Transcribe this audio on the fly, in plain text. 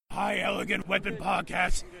Hi, Elegant Weapon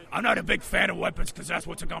Podcast. I'm not a big fan of weapons because that's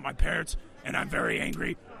what took out my parents, and I'm very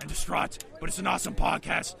angry and distraught, but it's an awesome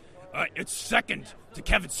podcast. It's second to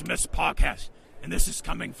Kevin Smith's podcast, and this is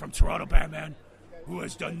coming from Toronto Batman, who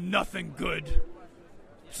has done nothing good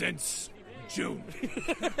since June.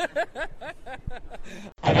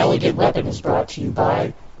 An Elegant Weapon is brought to you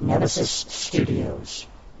by Nemesis Studios.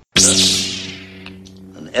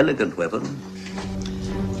 An elegant weapon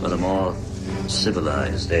for a more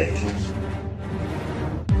civilized age.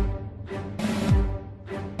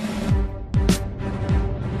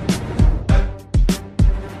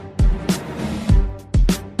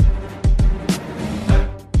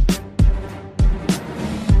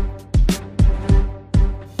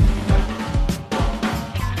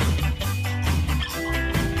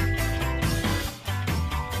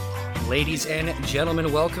 Ladies and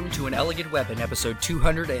gentlemen, welcome to An Elegant Weapon, episode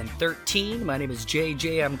 213. My name is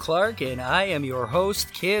J.J.M. Clark, and I am your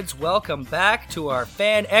host. Kids, welcome back to our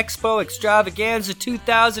Fan Expo Extravaganza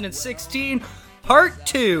 2016, Part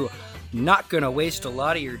 2. Not going to waste a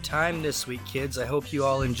lot of your time this week, kids. I hope you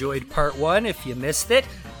all enjoyed Part 1. If you missed it,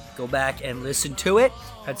 go back and listen to it.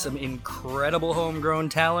 Had some incredible homegrown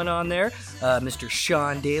talent on there. Mr.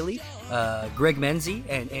 Sean Daly, Greg Menzie,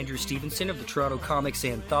 and Andrew Stevenson of the Toronto Comics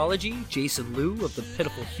Anthology, Jason Liu of the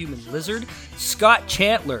Pitiful Human Lizard, Scott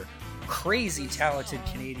Chandler, crazy talented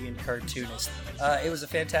Canadian cartoonist. It was a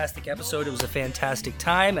fantastic episode. It was a fantastic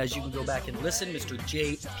time. As you can go back and listen, Mr.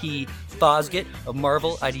 J.P. Fosgate of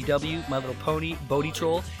Marvel, IDW, My Little Pony, Bodhi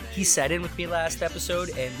Troll, he sat in with me last episode,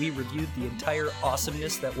 and we reviewed the entire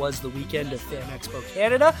awesomeness that was the weekend of Fan Expo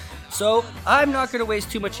Canada. So I'm not going to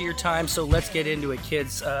waste too much of your time, so let's get into it,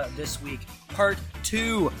 kids. This week, Part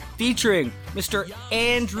 2, featuring Mr.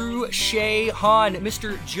 Andrew Shea Hahn,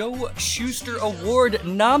 Mr. Joe Shuster Award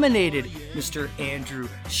nominated Mr. Andrew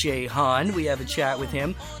Shea Hahn. We have a chat with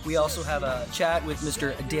him. We also have a chat with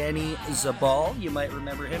Mr. Danny Zabal. You might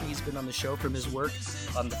remember him. He's been on the show from his work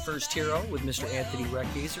on The First Hero with Mr. Anthony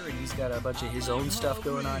Reckgazer, and he's got a bunch of his own stuff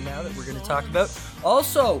going on now that we're going to talk about.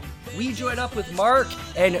 Also, we join up with Mark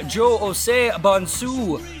and Joe Osei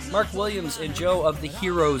Bonsu. Mark Williams and Joe of the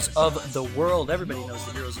Heroes of the World. Everybody knows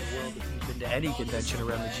the Heroes of the World if you've been to any convention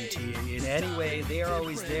around the GTA. In any way, they are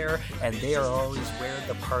always there, and they are always where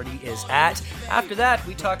the party is at. After that,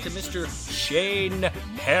 we talk to Mr. Shane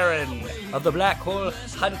Heron of the Black Hole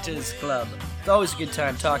Hunters Club. It's always a good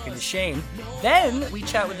time talking to Shane. Then we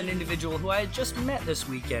chat with an individual who I had just met this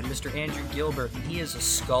weekend, Mr. Andrew Gilbert. He is a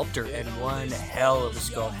sculptor, and one hell of a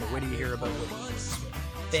sculptor. When do you hear about what he works with?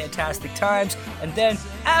 Fantastic times. And then,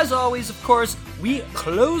 as always, of course, we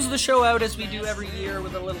close the show out as we do every year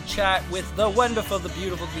with a little chat with the wonderful, the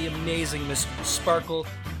beautiful, the amazing Miss Sparkle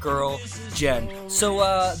Girl Jen.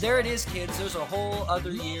 So there it is, kids. There's a whole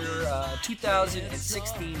other year,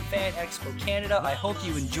 2016 Fan Expo Canada. I hope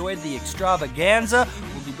you enjoyed the extravaganza.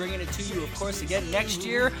 We'll be bringing it to you, of course, again next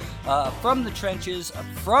year from the trenches,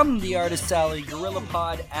 from the Artist's Alley, Gorilla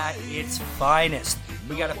Pod at its finest.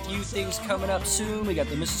 We got a few things coming up soon. We got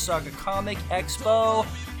the Mississauga Comic Expo,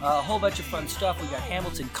 a whole bunch of fun stuff. We got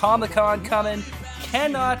Hamilton Comic-Con coming.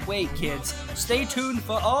 Cannot wait, kids. Stay tuned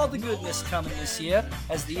for all the goodness coming this year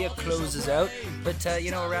as the year closes out. But,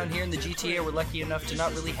 around here in the GTA, we're lucky enough to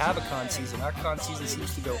not really have a con season. Our con season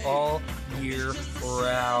seems to go all year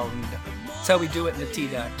round. That's how we do it in the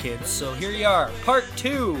T-Dot, kids. So here you are, Part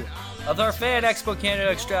 2 of our Fan Expo Canada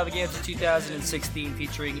Extravaganza 2016,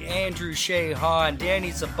 featuring Andrew Shea Hahn, Danny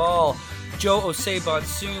Zabal, Joe Osei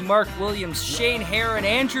Bonsu, Mark Williams, Shane Heron,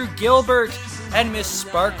 Andrew Gilbert, and Miss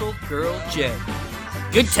Sparkle Girl Jen.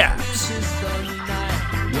 Good times.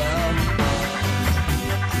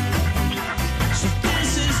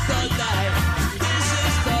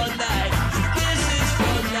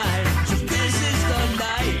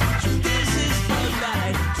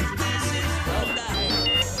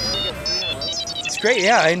 Great,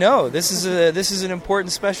 yeah, I know. This is an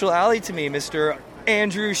important special alley to me, Mr.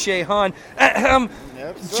 Andrew Shea Hahn.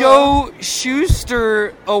 Joe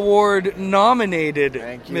Shuster Award nominated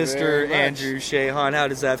Mr. Andrew Shea Hahn. How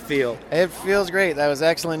does that feel? It feels great. That was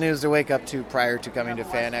excellent news to wake up to prior to coming to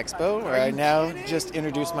Fan Expo, where I now just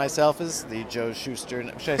introduced myself as the Joe Shuster.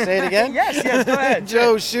 Should I say it again? Yes, go ahead.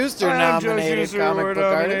 Joe Shuster nominated Joe Shuster comic book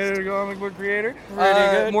artist. Comic book creator. Pretty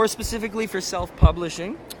good. More specifically for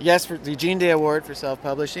self-publishing. Yes, for the Gene Day Award for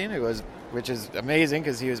self-publishing. Which is amazing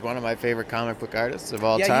because he was one of my favorite comic book artists of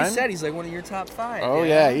all time. Yeah, you said he's like one of your top 5. Oh,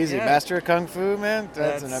 yeah, easy. Yeah. Master of Kung Fu, man.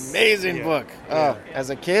 That's an amazing book. Yeah. Oh, as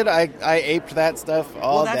a kid, I aped that stuff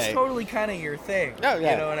all day. Well, that's totally kind of your thing. Oh,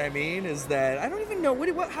 yeah. You know what I mean? Is that, I don't even know,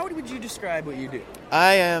 how would you describe what you do?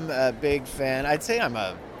 I am a big fan. I'd say I'm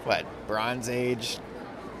a, Bronze Age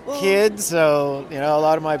kid, so a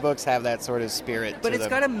lot of my books have that sort of spirit But to it's them.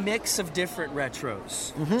 got a mix of different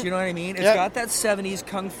retros. Mm-hmm. Do you know what I mean? It's Yeah. got that 70s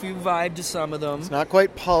kung fu vibe to some of them. It's not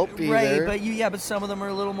quite pulp either. Right, but some of them are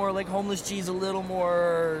a little more like Homeless G's, a little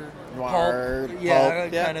more Noir, pulp, pulp,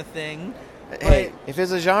 yeah. kind of thing. Hey, if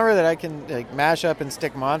it's a genre that I can mash up and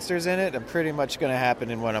stick monsters in it, I'm pretty much going to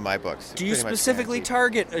happen in one of my books. Do you Pretty much specifically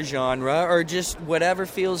guaranteed. target a genre or just whatever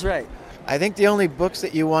feels right? I think the only books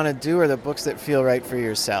that you want to do are the books that feel right for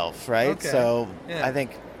yourself, right? Okay. So Yeah. I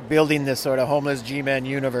think building this sort of Homeless G-Men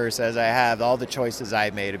universe as I have, all the choices I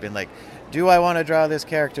made have been like, do I want to draw this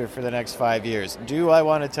character for the next 5 years? Do I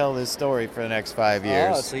want to tell this story for the next 5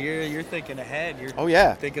 years? Oh, so you're thinking ahead. You're Oh,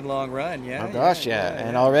 yeah. thinking long run, yeah. Oh gosh, yeah.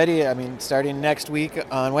 And already, starting next week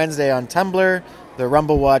on Wednesday on Tumblr, the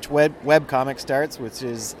Rumble Watch web comic starts, which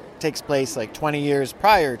takes place like 20 years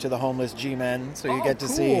prior to the Homeless G-Men. So you Oh, get to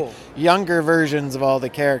see cool. younger versions of all the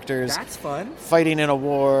characters That's fun. fighting in a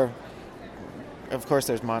war. Of course,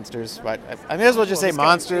 there's monsters, but I may as well just say it's gotta-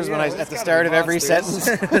 monsters yeah, when it's at the gotta start be of every monsters.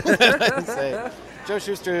 sentence. Say, Joe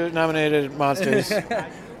Shuster nominated monsters.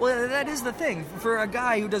 Well, that is the thing. For a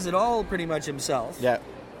guy who does it all pretty much himself. Yeah.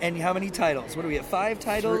 And how many titles? What do we have? 5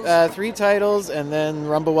 titles? 3 titles, and then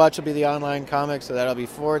Rumble Watch will be the online comic, so that'll be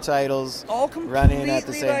 4 titles all completely running at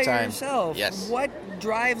the same by time. yourself. Yes. What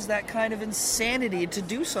drives that kind of insanity to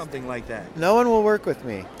do something like that? No one will work with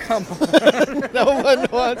me. Come on. No one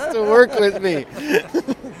wants to work with me.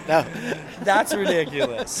 No. That's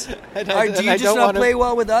ridiculous. I Do you just don't not wanna- play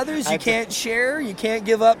well with others? You I- can't share? You can't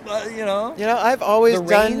give up, I've always The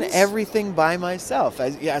done reins? everything by myself.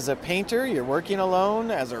 As a painter, you're working alone.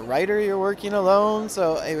 As a writer, you're working alone.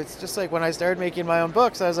 So it's just like when I started making my own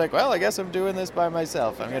books, I was like, well, I guess I'm doing this by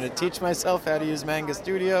myself. I'm going to teach myself how to use Manga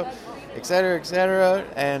Studio, et cetera,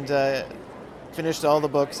 and finished all the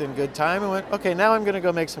books in good time and went, okay, now I'm going to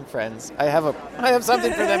go make some friends. I have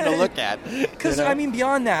something for them to look at. Because,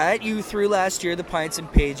 beyond that, you threw last year the Pints and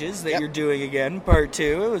Pages that Yep. you're doing again, part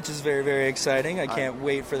 2, which is very, very exciting. I can't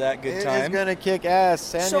wait for that good It is time. going to kick ass.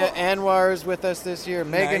 Sanya So- Anwar is with us this year.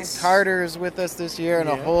 Megan Nice. Carter is with us this year, and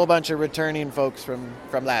a Yeah. whole bunch of returning folks from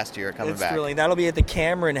last year coming It's back. thrilling. That'll be at the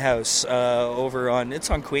Cameron House over on, it's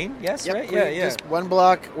on Queen, yes, Yep, right? we- just one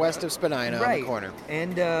block west of Spadina on the corner.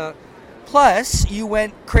 And plus, you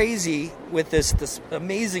went crazy with this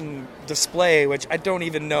amazing display, which I don't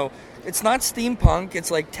even know. It's not steampunk. It's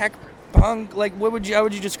like tech punk. Like, how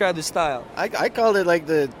would you describe the style? I called it like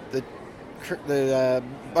the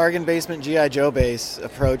bargain basement G.I. Joe base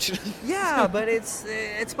approach. Yeah, but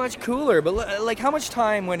it's much cooler. But like, how much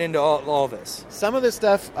time went into all this? Some of the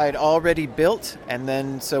stuff I'd already built, and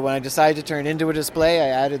then so when I decided to turn it into a display, I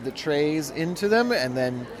added the trays into them, and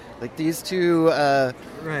then like these 2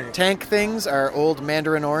 Right. tank things are old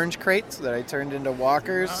Mandarin orange crates that I turned into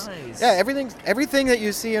walkers. Nice. Yeah, everything that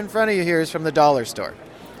you see in front of you here is from the dollar store.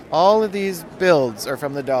 All of these builds are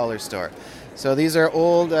from the dollar store. So these are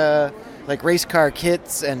old like race car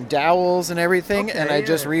kits and dowels and everything, Okay, and I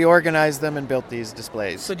just yeah. reorganized them and built these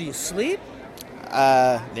displays. So do you sleep?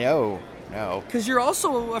 No. Because you're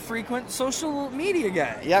also a frequent social media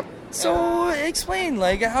guy. Yep. So explain,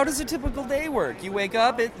 like, how does a typical day work? You wake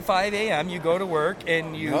up at 5 a.m., you go to work,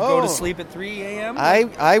 and you go to No. sleep at 3 a.m.?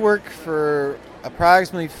 I work for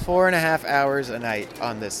approximately 4.5 hours a night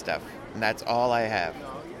on this stuff, and that's all I have.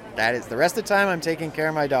 That is the rest of the time I'm taking care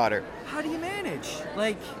of my daughter. How do you manage?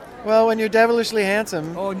 Like, Well, when you're devilishly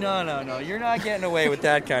handsome, oh, no. You're not getting away with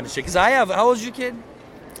that kind of shit. Because how old's your kid?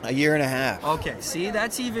 1.5 years. Okay, see,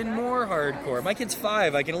 that's even more hardcore. My kid's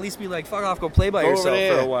 5. I can at least be like, fuck off, go play by Over yourself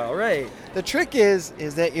there. for a while, right? The trick is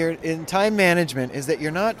that you're in time management is that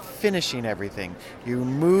you're not finishing everything. You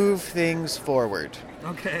move things forward.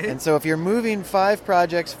 Okay. And so if you're moving 5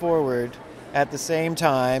 projects forward at the same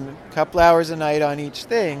time, a couple hours a night on each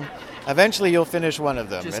thing, eventually you'll finish one of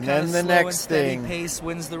them. Just and kinda then the slow and next steady thing. pace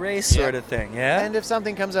wins the race sort of thing, yeah? And if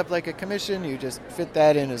something comes up like a commission, you just fit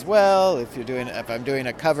that in as well. If I'm doing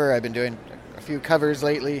a cover, I've been doing a few covers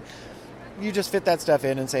lately. You just fit that stuff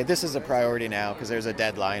in and say, this is a priority now because there's a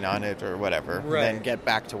deadline on it or whatever. Right. And then get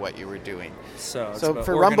back to what you were doing. So it's So about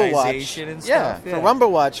for Rumble Watch, organization and stuff. for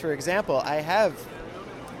Rumble Watch, for example, I have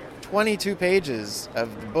 22 pages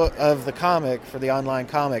of the comic for the online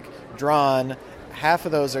comic drawn. Half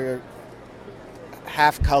of those are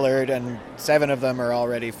half colored and 7 of them are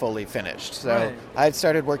already fully finished. So Right. I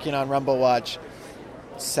started working on Rumble Watch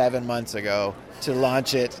 7 months ago to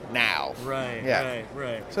launch it now. Right, Yeah.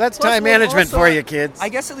 right. So that's Plus, time well, management also, for you, kids. I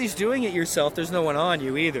guess at least doing it yourself, there's no one on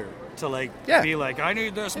you either to like Yeah. be like, I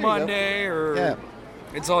need this There you go. Monday, or Yeah.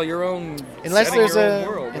 it's all your own. Unless setting there's your own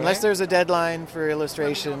world, unless right? there's a deadline for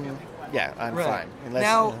illustration, yeah, I'm Right. fine. Unless,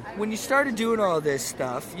 Now, when you started doing all this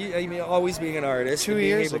stuff, I mean, always being an artist, 2 and being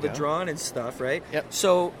years able to ago. draw and stuff, right? Yep.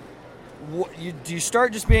 So, do you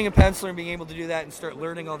start just being a penciler and being able to do that and start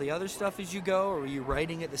learning all the other stuff as you go, or are you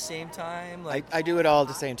writing at the same time? I do it all at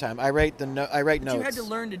the same time. I write But notes. you had to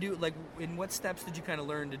learn to do, like, in what steps did you kind of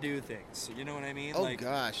learn to do things? You know what I mean? Oh like,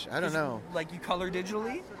 gosh, I don't know. Like, you color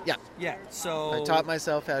digitally? Yeah. Yeah, so... I taught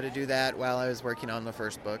myself how to do that while I was working on the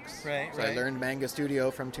first books. Right, So I right. learned Manga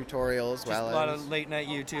Studio from tutorials Just while a lot I was... of late-night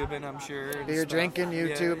YouTubing, I'm sure. and Beer stuff. drinking, Yeah,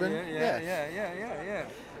 YouTubing, Yeah.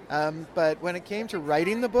 But when it came to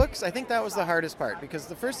writing the books, I think that was the hardest part because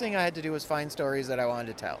the first thing I had to do was find stories that I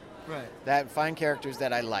wanted to tell. Right. Find characters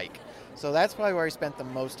that I like. So that's probably where I spent the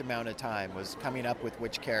most amount of time, was coming up with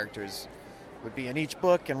which characters would be in each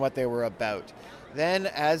book and what they were about. Then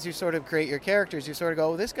as you sort of create your characters, you sort of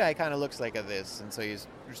go, oh, this guy kind of looks like a this, and so you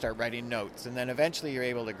start writing notes, and then eventually you're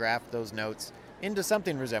able to graft those notes into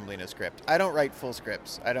something resembling a script. I don't write full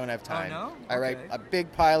scripts. I don't have time. no? I write Okay. a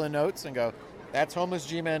big pile of notes and go, that's Homeless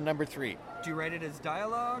G-Man number 3. Do you write it as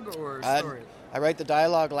dialogue or Uh, story? I write the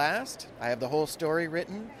dialogue last. I have the whole story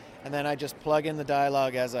written, and then I just plug in the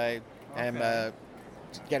dialogue as I am Okay.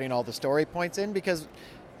 getting all the story points in, because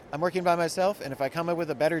I'm working by myself, and if I come up with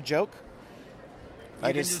a better joke, I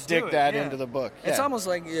can just just stick do it, that yeah. into the book. It's Yeah. almost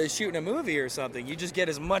like shooting a movie or something. You just get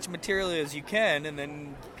as much material as you can, and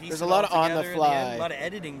then piece There's it a lot all of on the together in end. fly. A lot of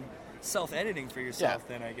editing, self-editing for yourself.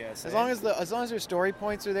 Then I guess. As eh? long as your story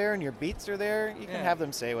points are there and your beats are there, you can Yeah. have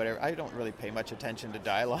them say whatever. I don't really pay much attention to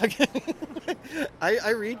dialogue. I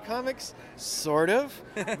read comics, sort of,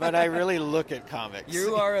 but I really look at comics.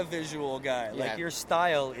 You are a visual guy. Yeah. Like, your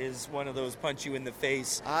style is one of those punch you in the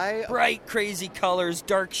face. I Bright, crazy colors,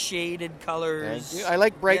 dark shaded colors. I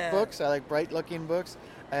like bright Yeah. books. I like bright looking books.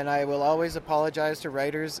 And I will always apologize to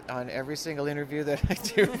writers on every single interview that I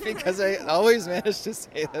do because I always manage to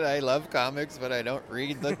say that I love comics, but I don't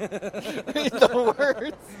read the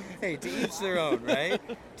words. Hey, to each their own, right?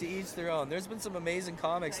 To each their own. There's been some amazing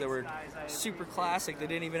comics that were super classic that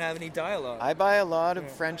didn't even have any dialogue. I buy a lot of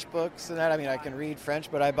French books and that. I mean, I can read French,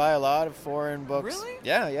 but I buy a lot of foreign books. Really?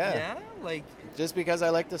 Yeah. Yeah? Like, Just because I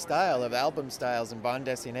like the style of album styles and bande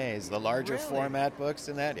dessines, the larger Really? format books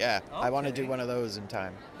and that. Yeah, I want to Okay. do one of those in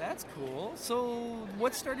time. that's cool. So,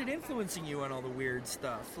 what started influencing you on all the weird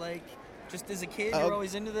stuff? Like, just as a kid, you're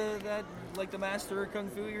always into that, like the master of kung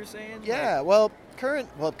fu. You're saying? Yeah, well,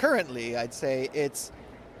 currently, I'd say it's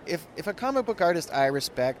if a comic book artist I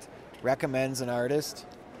respect recommends an artist,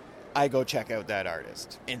 I go check out that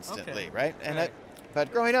artist instantly, Okay. right? And Right.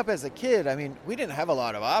 but growing up as a kid, I mean, we didn't have a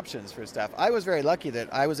lot of options for stuff. I was very lucky that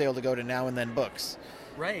I was able to go to Now and Then Books.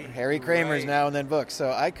 Right. Harry Kramer's right. Now and Then Books.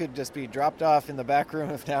 So I could just be dropped off in the back room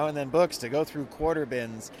of Now and Then Books to go through quarter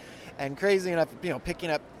bins, and crazy enough, picking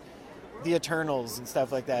up the Eternals and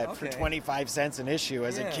stuff like that for Okay. 25 cents an issue.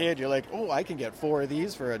 As a Yeah. kid, you're like, oh, I can get 4 of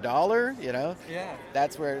these for $1, Yeah.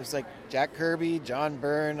 That's where it's like Jack Kirby, John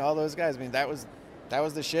Byrne, all those guys. I mean, that was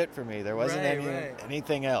the shit for me. There wasn't Right.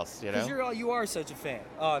 anything else, Because you are such a fan,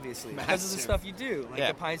 obviously, because of the Massive. stuff you do, like Yeah.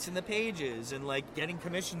 the pints in the pages and like getting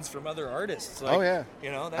commissions from other artists. Like, Oh, yeah.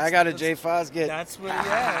 That's, I got a that's- Jay Fosgate. That's what.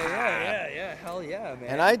 Yeah. Hell yeah, man.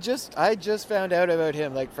 And I just found out about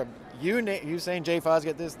him, like from you saying Jay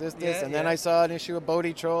Fosgate this, Yeah, and then yeah. I saw an issue of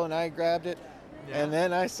Bodhi Troll and I grabbed it, Yeah. and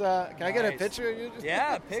then I saw. Can I get a Nice. picture of you?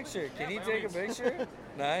 Yeah, picture. Can you take a picture?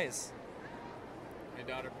 Nice. My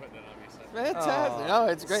daughter putting it on me. So. Fantastic! Aw, Oh,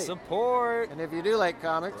 it's great. Support. And if you do like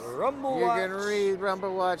comics, Rumble you Watch. can read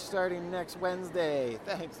Rumble Watch starting next Wednesday.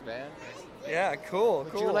 Thanks, man. Yeah, cool.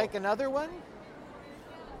 Would cool. you like another one?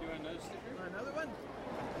 You want another sticker? Another one?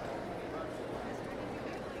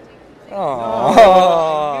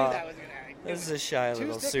 Aww. that was gonna. This is a shy Two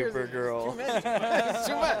little stickers is Supergirl. Too much. It's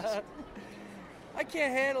too much. I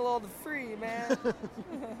can't handle all the free, man.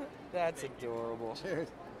 That's adorable. Cheers.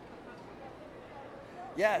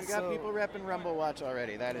 Yeah, We got so, people repping Rumble Watch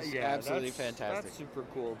already. That is yeah, absolutely that's fantastic. super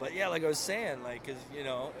cool. But yeah, like I was saying, like, cause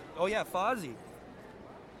oh yeah, Fozzie.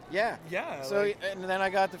 Yeah. Yeah. So like- and then I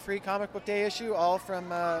got the free Comic Book Day issue, all from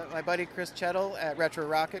my buddy Chris Chettle at Retro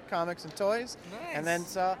Rocket Comics and Toys. Nice. And then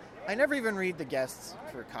I never even read the guests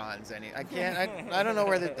for cons. I can't. I don't know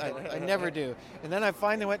where I never do. And then I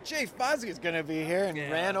finally went, Jay Fozzie is going to be here, and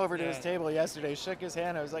Yeah, ran over to his yeah. table yesterday, shook his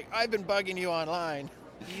hand. I was like, I've been bugging you online.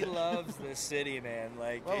 He loves this city, man.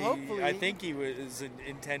 Like, Well, hopefully- I think he was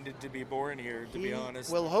intended to be born here. To be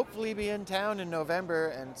honest. will hopefully be in town in November,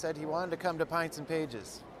 and said he wanted to come to Pints and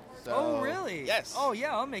Pages. So, Oh, really? Yes. Oh,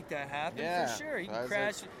 yeah, I'll make that happen Yeah. for sure. You So I can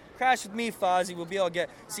was crash with me, Fozzie. We'll be all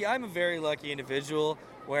get. See, I'm a very lucky individual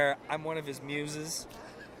where I'm one of his muses.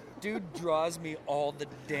 Dude draws me all the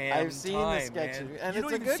damn I've seen time, the sketches, man. and You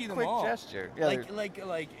it's don't a even good see them quick all. gesture. Yeah,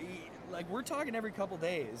 Like we're talking every couple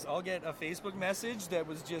days. I'll get a Facebook message that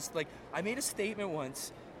was just like, I made a statement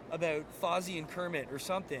once about Fozzie and Kermit or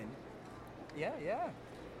something. Yeah. yeah.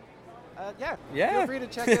 Yeah. Feel free to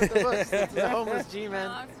check out the books. It's the Homeless G-Men.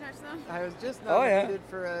 Allowed to touch them? I was just Oh, yeah. nominated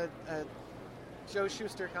for a Joe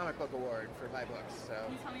Schuster Comic Book Award for my books. So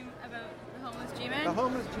Can you tell me about the Homeless G-Men? the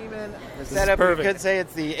Homeless G-Men, the is setup, you perfect. could say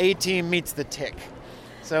it's the A-Team meets the Tick.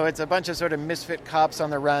 So it's a bunch of sort of misfit cops on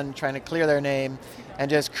the run trying to clear their name, and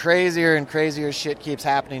just crazier and crazier shit keeps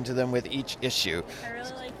happening to them with each issue. I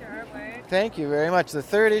really like your artwork. Thank you very much. The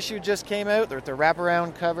third issue just came out with the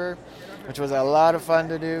wraparound cover, which was a lot of fun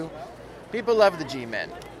to do. People love the G-Men.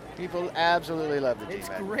 People absolutely love the It's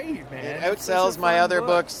G-Men. great, man. It It's such outsells a my fun other book.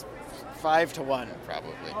 books 5 to 1,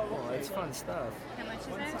 probably. Oh, it's fun stuff. How much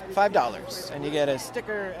is it? $5, and you get a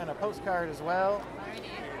sticker and a postcard as well. Alrighty.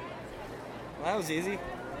 Well, that was easy.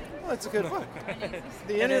 Well, it's a good book.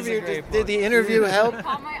 The It is a interview great did book. the interview help?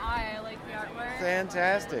 Caught my eye. I like the artwork.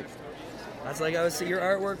 Fantastic. That's like I would say, your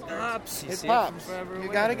artwork pops. You It see pops. from further You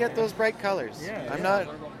away. got to get those bright colors. Yeah, I'm yeah.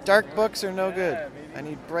 not. Dark books are no good. I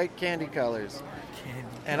need bright candy colors. Candy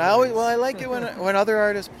And I like it when other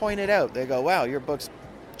artists point it out. They go, "Wow, your books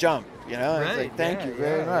jump." You know, and it's Right, like, "Thank yeah, you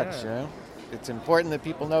very yeah, much." yeah. You know, it's important that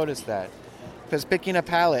people notice that. Because picking a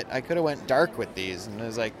palette, I could have went dark with these, and it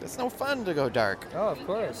was like, it's no fun to go dark. Oh, of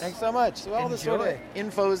course. Thanks so much. So all the sort of Enjoy.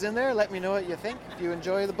 info's in there. Let me know what you think. If you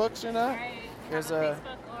enjoy the books or not. Alright. There's Have a-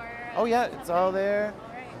 Facebook or... Oh yeah, it's all there.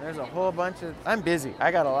 And there's a whole bunch of. I'm busy. I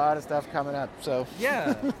got a lot of stuff coming up. So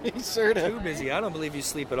Yeah. be sure to. Too busy. I don't believe you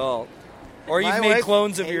sleep at all. Or My you've made wife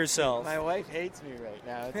clones of hates yourself. Me. My wife hates me right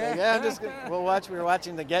now. It's like, yeah, I'm just. We were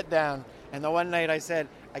watching The Get Down, and the one night I said,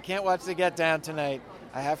 I can't watch The Get Down tonight.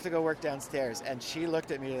 I have to go work downstairs. And she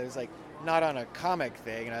looked at me. It was like, not on a comic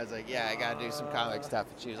thing. And I was like, yeah, I got to do some comic stuff.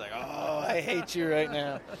 And she was like, oh, I hate you right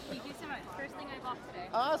now. Thank you so much. First thing I bought today.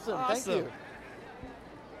 Awesome. Thank Awesome. you.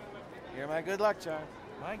 You're my good luck charm.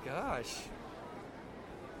 My gosh.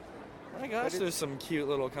 My gosh, there's some cute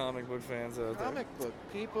little comic book fans out there. Comic book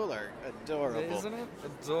people are adorable. Isn't it?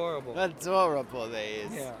 Adorable. Adorable they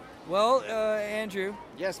is. Yeah. Well, Andrew.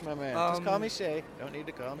 Yes, my man. Just call me Shay. Don't need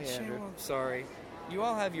to call me Andrew. I'm sorry. You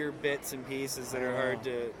all have your bits and pieces that are hard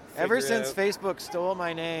to Ever figure since out. Facebook stole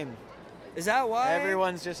my name, Is that why?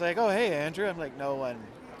 everyone's just like, oh, hey, Andrew. I'm like, no one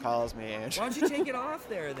calls me Andrew. Why don't you take it off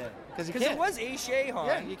there then? 'Cause you it can't. was A. Shehan.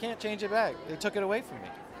 Yeah, you can't change it back. They took it away from me.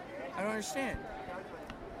 I don't understand.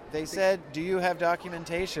 They said, do you have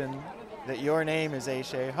documentation that your name is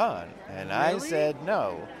Aishay Han? And I Really? said,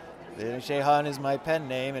 no. Aishay Han is my pen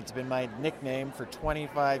name. It's been my nickname for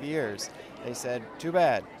 25 years. They said, too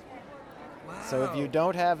bad. Wow. So if you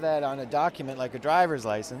don't have that on a document like a driver's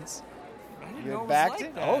license, I didn't you're know it was backed like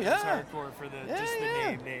in. that. Oh, It's yeah. hardcore for the Yeah, just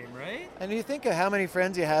yeah. the name, right? and you think of how many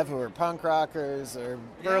friends you have who are punk rockers or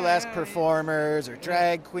burlesque yeah. performers or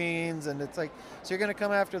drag queens, and it's like, so you're going to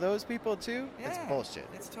come after those people too? It's Yeah. bullshit.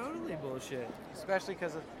 It's totally bullshit. Especially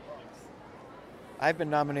because I've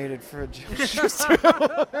been nominated for a Joe Shuster.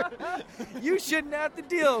 You shouldn't have to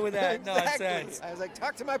deal with that Exactly. nonsense. I was like,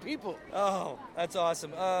 talk to my people. Oh, that's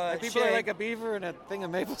awesome. My people are Shay, like a beaver and a thing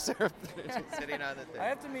of maple syrup sitting on the thing. I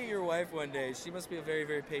have to meet your wife one day. She must be a very,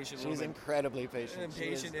 very patient She's woman. incredibly patient. And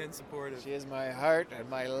patient and supportive. She is my heart and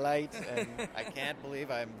my light, and I can't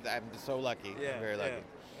believe I'm so lucky. Yeah, I'm very lucky.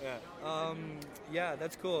 Yeah,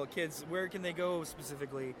 that's cool. Kids, where can they go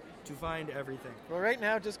specifically to find everything? Well, right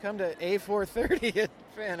now, just come to A430 at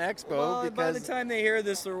Fan Expo Well, by the because. time they hear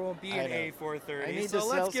this, there won't be I an know. A430. I need so to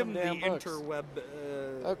let's sell give some them the damn books. interweb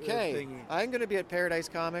Okay, thingy. I'm going to be at Paradise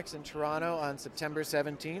Comics in Toronto on September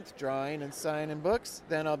 17th, drawing and signing books.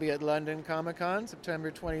 Then I'll be at London Comic Con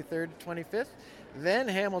September 23rd to 25th. Then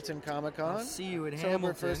Hamilton Comic Con. I'll see you at October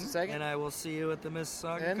Hamilton, 1st and 2nd. and I will see you at the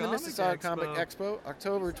Mississauga And the Comic Mississauga Expo. Comic Expo,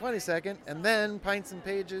 October 22nd, and then Pints and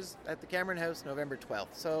Pages at the Cameron House, November 12th.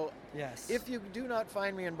 So Yes. if you do not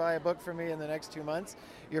find me and buy a book from me in the next 2 months,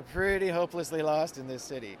 you're pretty hopelessly lost in this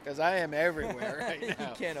city, because I am everywhere right now.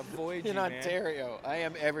 You can't avoid in you, man. Ontario. I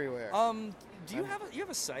am everywhere. Do you have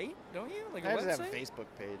a site? Don't you? Like a I website? just have a Facebook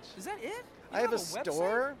page. Is that it? You I have a website?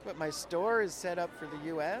 store, but my store is set up for the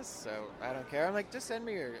U.S., so I don't care. I'm like, just send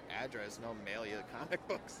me your address and I'll mail you the comic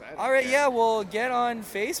books. I don't All right, care. yeah, well, get on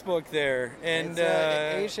Facebook there and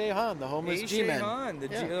It's Aishay Han, the homeless G-Man. Han, the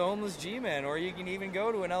Yeah. homeless G-Man, or you can even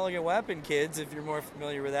go to An Elegant Weapon, kids, if you're more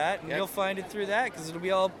familiar with that, and Yep. you'll find it through that because it'll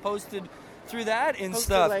be all posted through that and Posted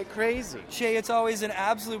stuff. like crazy. Shay, it's always an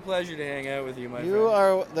absolute pleasure to hang out with you, my You friend.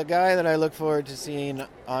 are the guy that I look forward to seeing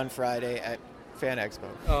on Friday at Fan Expo.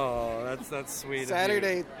 Oh, that's sweet. of you.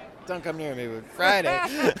 Saturday, Don't come near me with Friday.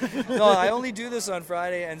 No, I only do this on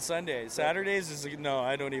Friday and Sunday. Saturdays is no,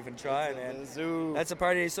 I don't even try, man. Zoo. That's a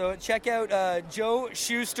party. So check out Joe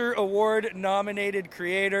Shuster Award nominated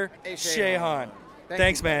creator Hey, Shehan. Shehan.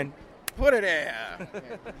 Thanks, man. Put it in.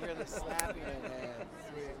 Hear the slapping in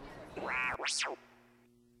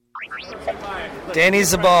Danny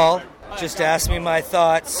Zabal just asked me my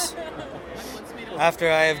thoughts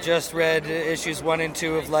after I have just read issues 1 and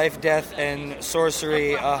 2 of Life, Death, and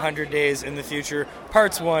Sorcery, 100 Days in the Future,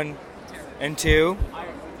 parts 1 and 2.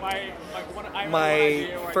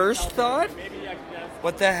 My first thought,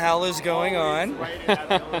 what the hell is going on?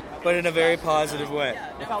 But in a very positive way.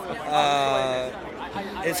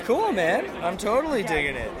 It's cool, man. I'm totally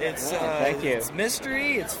digging it. It's Thank you. It's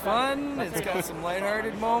mystery. It's fun. It's got some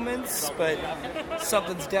lighthearted moments, but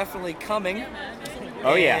something's definitely coming.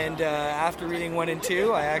 Oh, yeah. And after reading 1 and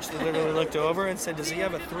 2, I actually literally looked over and said, "Does he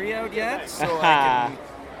have a 3 out yet?" So I can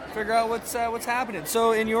figure out what's happening.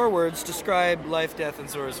 So, in your words, describe Life, Death, and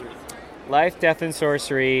Sorcery. Life, Death, and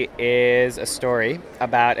Sorcery is a story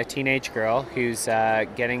about a teenage girl who's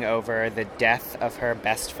getting over the death of her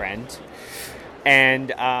best friend.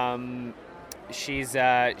 And she's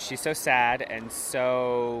so sad and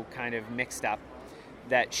so kind of mixed up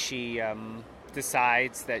that she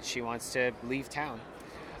decides that she wants to leave town.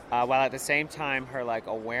 While at the same time, her like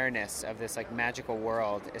awareness of this like magical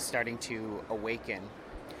world is starting to awaken.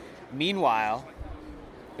 Meanwhile,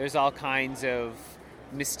 there's all kinds of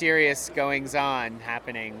mysterious goings-on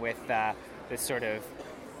happening with this sort of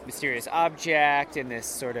mysterious object and this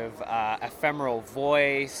sort of ephemeral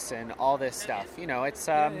voice and all this stuff. You know, it's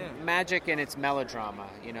magic and it's melodrama.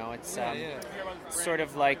 You know, it's sort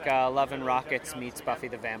of like Love and Rockets meets Buffy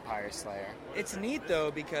the Vampire Slayer. It's neat,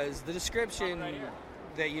 though, because the description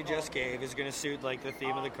that you just gave is going to suit like the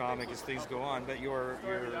theme of the comic as things go on, but your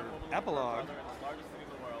epilogue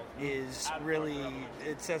is really,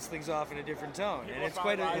 it sets things off in a different tone, and it's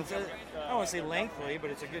quite I don't want to say lengthy,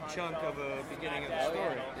 but it's a good chunk of a beginning of the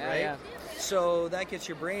story, right? Yeah. So that gets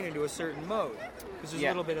your brain into a certain mode, because there's a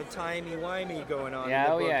little bit of timey-wimey going on in the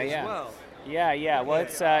book as well. Yeah. Well,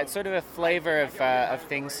 it's sort of a flavor of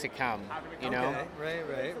things to come, you know?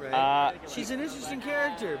 Okay. Right. She's an interesting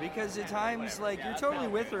character, because at times, like, you're totally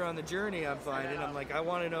with her on the journey, I'm finding. I'm like, I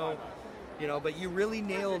want to know, you know, but you really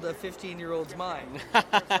nailed a 15-year-old's mind.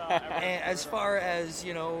 And as far as,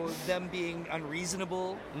 you know, them being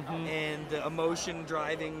unreasonable and the emotion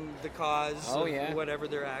driving the cause of whatever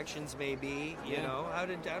their actions may be, you know, how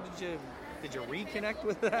did you reconnect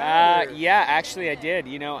with that? Yeah, actually I did.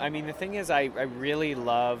 You know, I mean, the thing is, I really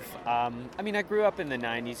love, I mean, I grew up in the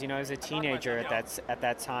 90s, you know, I was a teenager at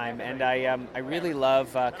that time, and I really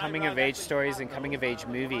love coming-of-age stories and coming-of-age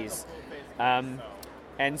movies.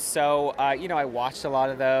 And so, you know, I watched a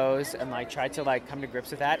lot of those and like tried to like come to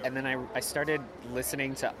grips with that. And then I started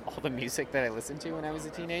listening to all the music that I listened to when I was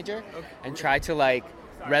a teenager and tried to like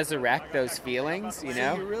resurrect those feelings, you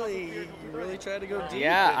know? So you really tried to go deep.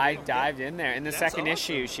 Yeah, I dived in there. In the second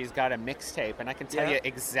issue, she's got a mixtape, and I can tell you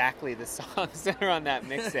exactly the songs that are on that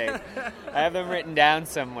mixtape. I have them written down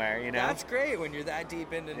somewhere, you know? That's great when you're that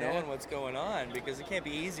deep into knowing what's going on, because it can't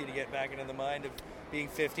be easy to get back into the mind of being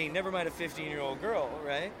 15, never mind a 15-year-old girl,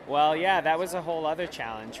 right? Well, yeah, that was a whole other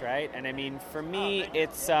challenge, right? And I mean, for me,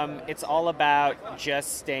 it's all about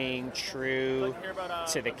just staying true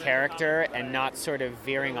to the character and not sort of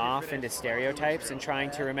veering off into stereotypes and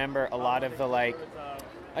trying to remember a lot of the, like,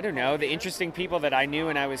 I don't know, the interesting people that I knew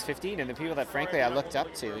when I was 15 and the people that, frankly, I looked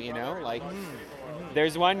up to, you know? Like,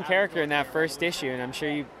 there's one character in that first issue, and I'm sure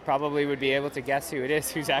you probably would be able to guess who it is,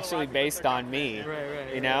 who's actually based on me,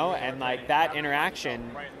 you know? And, like, that interaction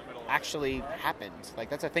actually happened. Like,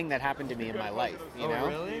 that's a thing that happened to me in my life, you know?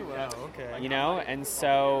 Oh, really? Wow, okay. You know? And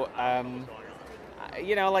so,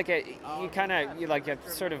 you know, like, you're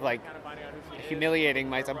sort of, like, humiliating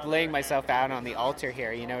myself, laying myself out on the altar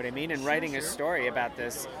here, you know what I mean? And writing a story about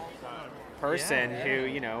this person who,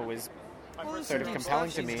 you know, was sort of compelling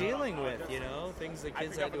to me. She's dealing with, you know, things that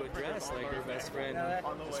kids had to address, like her best friend,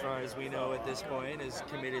 as far as we know at this point, is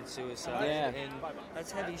committed suicide, and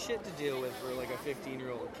that's heavy shit to deal with for like a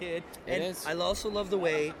 15-year-old kid. It is. I also love the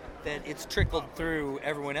way that it's trickled through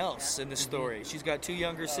everyone else in the story. She's got 2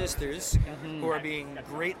 younger sisters who are being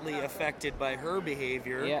greatly affected by her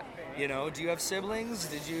behavior. Yeah. You know, do you have siblings?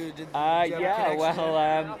 Did you have a connection? Well,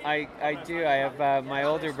 I do. I have my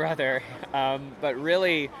older brother, but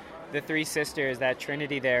really, the 3 sisters, that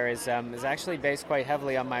trinity there is actually based quite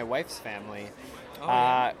heavily on my wife's family.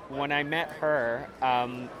 When I met her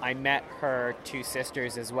 2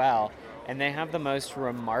 sisters as well, and they have the most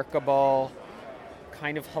remarkable,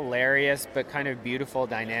 kind of hilarious but kind of beautiful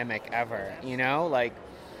dynamic ever. You know, like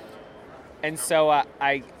And so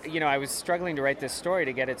I was struggling to write this story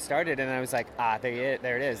to get it started, and I was like,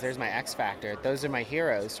 there it is. There's my X factor. Those are my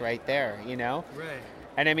heroes right there, you know? Right.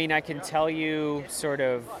 And I mean, I can tell you sort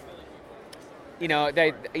of,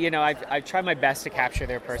 I've tried my best to capture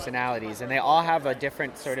their personalities, and they all have a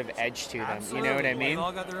different sort of edge to them. Absolutely. You know what I mean? They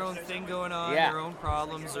all got their own thing going on, Yeah. their own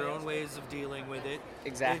problems, their own ways of dealing with it.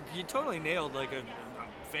 Exactly. You totally nailed like a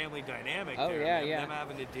family dynamic Oh, there. yeah. Them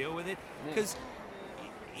having to deal with it. Because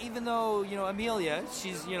even though, Amelia,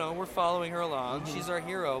 she's, we're following her along. Mm-hmm. She's our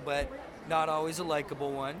hero, but not always a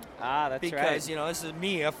likable one. That's because, right. this is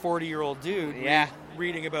me, a 40-year-old dude, Yeah.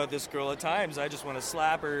 reading about this girl. At times, I just want to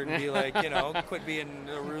slap her and be like, quit being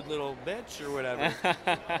a rude little bitch or whatever.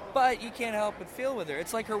 But you can't help but feel with her.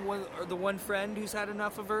 It's like the one friend who's had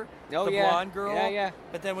enough of her, Oh, the yeah. blonde girl. Yeah.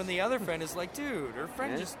 But then when the other friend is like, dude, her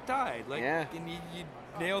friend just died. Like, Yeah. and you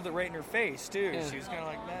nailed it right in her face, too. Yeah. She was kind of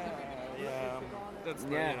like, that's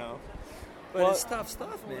not, Yeah. But Well- it's tough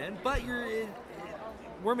stuff, man. But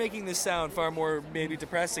we're making this sound far more maybe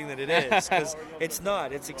depressing than it is, because it's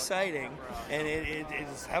not. It's exciting, and it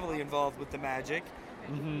is heavily involved with the magic.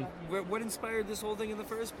 Mm-hmm. What inspired this whole thing in the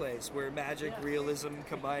first place? Where magic, realism,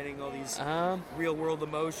 combining all these real-world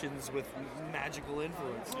emotions with magical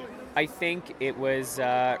influence. I think it was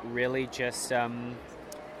really just,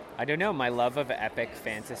 I don't know, my love of epic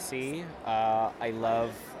fantasy. I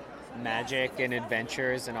love magic and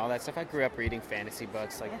adventures and all that stuff. I grew up reading fantasy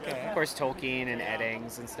books, like, of course, Tolkien and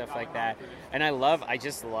Eddings and stuff like that. And I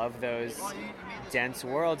just love those dense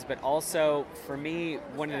worlds. But also, for me,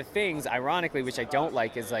 one of the things, ironically, which I don't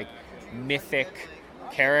like, is like mythic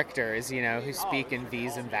characters, who speak in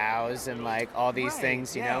V's and vows and like all these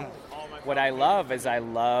things, What I love is I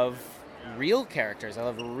love real characters. I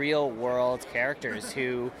love real world characters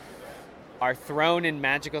who are thrown in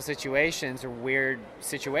magical situations or weird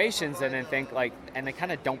situations and then think like, and they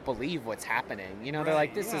kind of don't believe what's happening. They're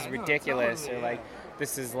like, this is ridiculous, or like,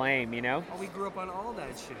 this is lame, Oh, we grew up on all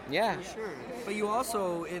that shit. Yeah. For sure. But you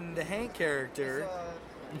also, in the Hank character,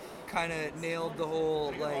 kind of nailed the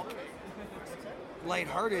whole, like,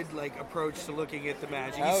 lighthearted, like, approach to looking at the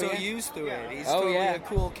magic. He's so used to it. He's totally a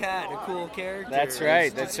cool cat, a cool character. That's right,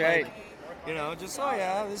 He's that's just right. Like,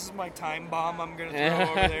 this is my time bomb I'm going to throw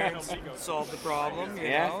over there and solve the problem, you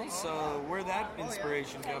know? So where'd that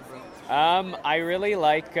inspiration come from? I really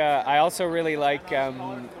like, I also really like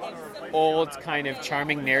old kind of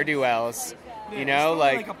charming ne'er-do-wells,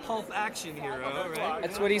 like a pulp action hero, right?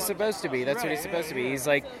 That's what he's supposed to be. That's what he's supposed to be. He's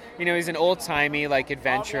like, he's an old-timey, like,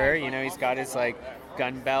 adventurer. He's got his, like,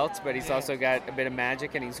 gun belt, but he's also got a bit of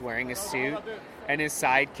magic, and he's wearing a suit. And his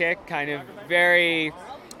sidekick kind of very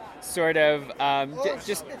sort of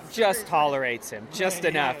just tolerates him just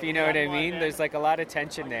enough. You know what I mean? There's, like, a lot of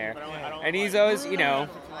tension there. And he's always,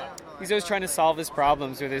 he's always trying to solve his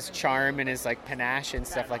problems with his charm and his like panache and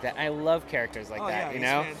stuff like that. I love characters like that. He's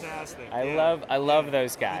fantastic. I love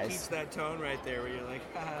those guys. He keeps that tone right there where you're like,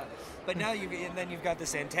 haha. But now you've got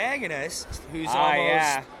this antagonist who's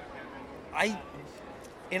almost,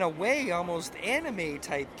 in a way, almost anime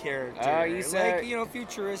type character. Oh, he's like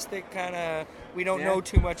futuristic kind of. We don't know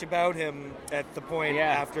too much about him at the point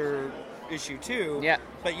after issue 2. Yeah.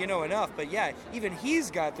 But you know enough. But even he's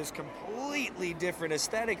got this completely different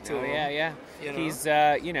aesthetic to him. Yeah. He's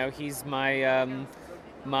he's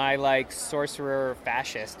my like sorcerer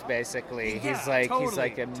fascist basically. He's like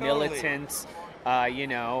a militant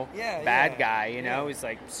bad guy, he's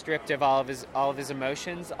like stripped of all of his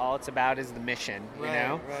emotions. All it's about is the mission,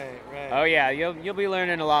 Right. Oh yeah, you'll be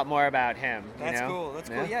learning a lot more about him. That's cool. That's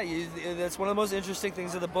cool. Yeah, that's one of the most interesting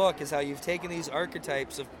things of the book is how you've taken these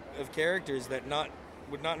archetypes of characters that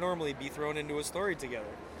would not normally be thrown into a story together.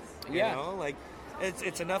 You know, like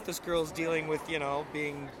it's enough this girl's dealing with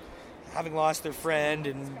having lost their friend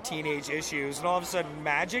and teenage issues, and all of a sudden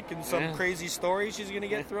magic and some crazy story she's going to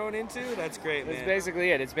get thrown into. That's great, man. That's basically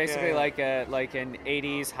it. It's basically like an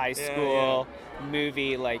 80s high school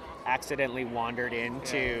movie, like accidentally wandered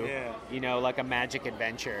into, like a magic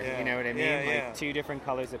adventure. You know what I mean? Like 2 different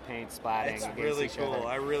colors of paint splatting It's against really each cool. other.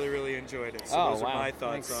 I really, really enjoyed it. So those are my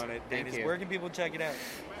thoughts Thanks. on it. Thank Dennis, you. where can people check it out?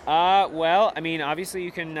 Well, I mean, obviously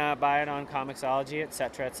you can buy it on Comixology,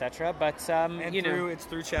 etc., but It's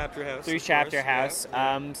through Chapter House. through of Chapter course.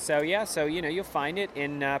 House. So you'll find it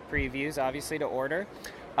in previews, obviously, to order.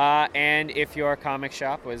 And if your comic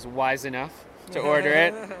shop was wise enough to order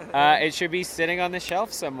it, it should be sitting on the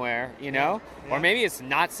shelf somewhere, or maybe it's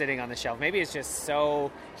not sitting on the shelf. Maybe it's just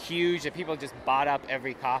so huge that people just bought up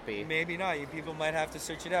every copy. Maybe not. People might have to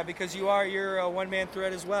search it out because you're a one-man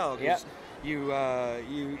thread as well. Yep.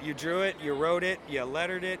 You drew it, you wrote it, you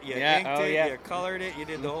lettered it, you Yeah, inked oh, it, yeah. you colored it, you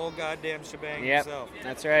did the whole goddamn shebang Yep, yourself.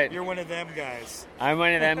 that's right. You're one of them guys. I'm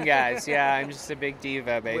one of them guys. Yeah, I'm just a big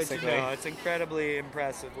diva, Which, basically. it's incredibly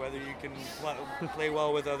impressive whether you can play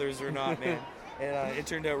well with others or not, man. And it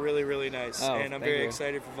turned out really, really nice. Oh, and I'm thank very you.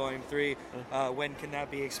 excited for Volume 3. When can that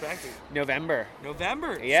be expected? November.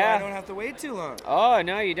 November. Yeah. So I don't have to wait too long. Oh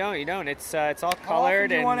no, you don't. You don't. It's all How often colored.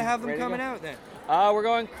 do you and want to have them ready to coming go. out then? We're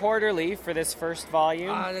going quarterly for this first volume.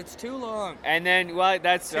 That's too long. And then, well,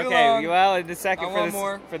 that's Too okay. long. Well, in the second I want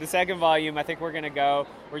more. for the second volume, I think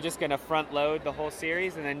we're just gonna front load the whole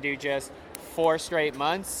series and then do just 4 straight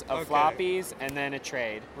months of Okay. floppies and then a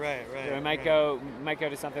trade. Right. So we might right. go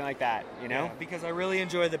to something like that. You know. Yeah, because I really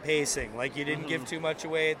enjoy the pacing. Like, you didn't give too much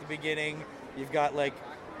away at the beginning. You've got, like,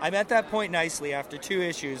 I'm at that point nicely after 2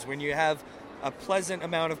 issues when you have a pleasant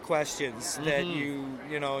amount of questions that you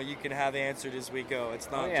can have answered as we go.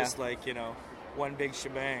 It's not Oh, yeah. just like, one big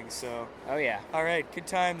shebang. So, Oh yeah. all right, good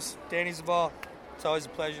times. Danny Zabal, it's always a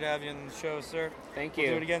pleasure to have you on the show, sir. Thank We'll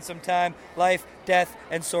you. do it again sometime. Life, Death,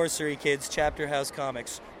 and Sorcery, kids. Chapter House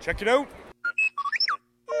Comics. Check it out.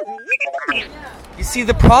 You see,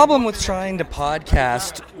 the problem with trying to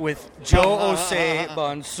podcast with Joe Osei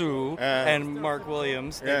Bonsu and Mark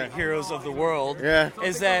Williams, the heroes of the world,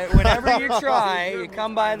 is that whenever you try, you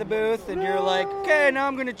come by the booth and you're like, okay, now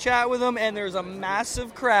I'm going to chat with them, and there's a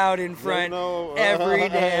massive crowd in front every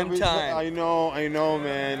damn time. I know,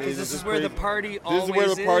 man. Because this is where the party always This is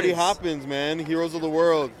where the party is. happens, man. Heroes of the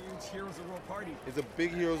world. It's a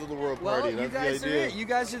big Heroes of the World Well, party. you That's guys the are idea. it. You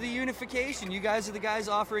guys are the unification. You guys are the guys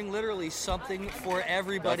offering literally something for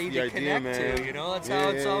everybody That's the to idea, connect man. to. You know, that's Yeah, how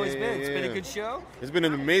it's yeah, always yeah, been. It's been a yeah. good show. It's been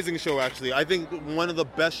an amazing show, actually. I think one of the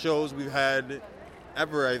best shows we've had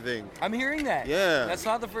ever. I think. I'm hearing that. Yeah. That's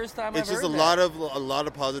not the first time It's I've just heard a lot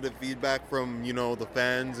of positive feedback from the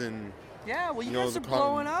fans and. Yeah, well, you know, guys the are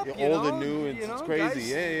blowing up. yeah, you old know? and new, You it's know, crazy. guys,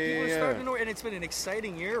 Yeah, yeah, people are yeah. starting to know, and it's been an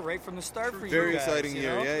exciting year right from the start for Very you guys. exciting you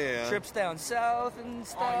year, know? yeah. Trips down south and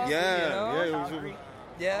stuff. Yeah, you know? yeah. It was,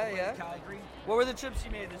 Yeah. What were the trips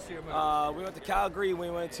you made this year, man? We went to Calgary.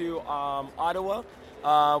 We went to Ottawa.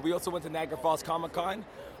 We also went to Niagara Falls Comic Con,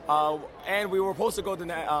 and we were supposed to go to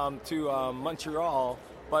Montreal,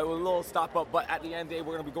 but it was a little stop up. But at the end of the day,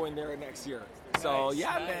 we're gonna be going there next year. So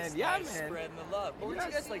Nice, nice, man. Spreading the love. But weren't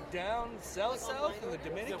you guys like down south in the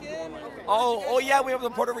Dominican? Oh yeah, we went to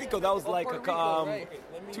Puerto Rico. That was like Puerto Rico,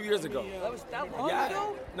 right. 2 years ago. That was that long Yeah.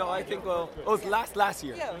 ago? No, I think it was last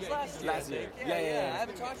year. Yeah, it was last year. Last year. I think. Yeah. I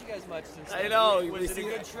haven't talked to you guys much since I then. know. Was it a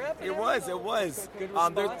good trip? It was. Good There's-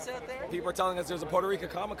 response out there? People are telling us there's a Puerto Rico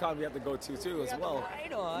Comic Con we have to go to too as well.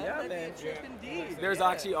 Right on. Yeah, That'd be man. a trip indeed. There's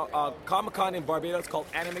actually a Comic Con in Barbados called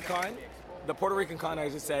Anime Con, the Puerto Rican con I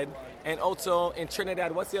just said, and also in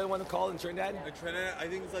Trinidad. What's the other one called in Trinidad? Trinidad, I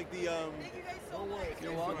think it's like the.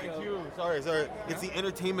 You're welcome. Thank you. Sorry. It's the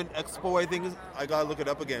Entertainment Expo. I think I gotta look it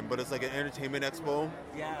up again, but it's like an Entertainment Expo.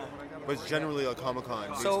 Yeah. But it's generally a Comic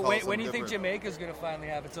Con. So when do you think Jamaica's going to finally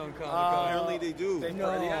have its own Comic Con? Apparently they do.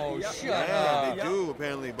 No, shut Yeah, up. they do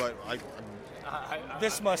apparently, but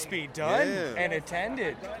This must be done Yeah. and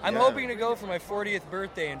attended. I'm Yeah. hoping to go for my 40th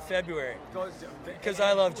birthday in February because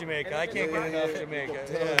I love Jamaica. I can't get enough Jamaica.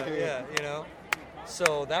 Yeah, you know.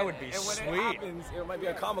 So that would be And when sweet. it happens, it might be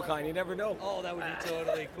a Comic Con. You never know. Oh, that would be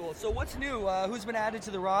totally cool. So what's new? Who's been added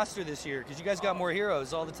to the roster this year? Because you guys got more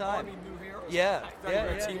heroes all the time. New heroes? Yeah,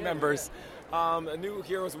 Team members. The new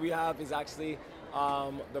heroes we have is actually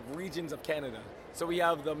the regions of Canada. So we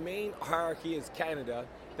have the main hierarchy is Canada.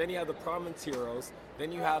 Then you have the province heroes.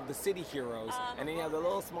 Then you have the city heroes, and then you have the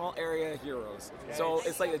little small area heroes. So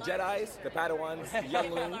it's like the Jedis, the Padawans, the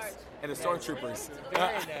younglings, and the stormtroopers.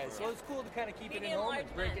 Very nice. Well, it's cool to kind of keep it in home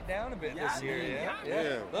and break it down a bit this year.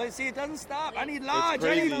 Yeah. Well, you see, it doesn't stop. I need large.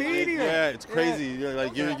 I need medium. Yeah, it's crazy. You're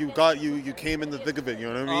like you came in the thick of it. You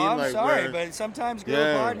know what I mean? Oh, I'm like, sorry, where- but sometimes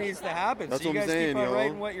girl pod needs to happen. That's so you what I'm guys saying, keep on yo.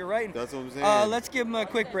 writing what you're writing. That's what I'm saying. Let's give them a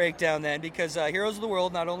quick breakdown then, because Heroes of the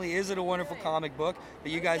World, not only is it a wonderful comic book,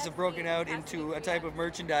 but you guys have broken out into a type of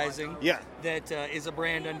merchandising that is a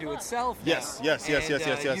brand unto itself. Yes, now. yes.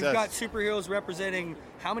 You've got superheroes representing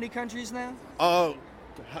how many countries now?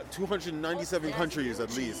 297 countries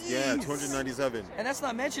at least. Yeah, 297. And that's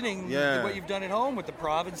not mentioning Yeah. what you've done at home with the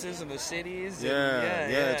provinces and the cities. Yeah,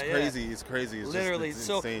 it's crazy. It's crazy. It's Literally. Just, it's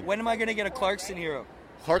so insane. when am I going to get a Clarkson hero?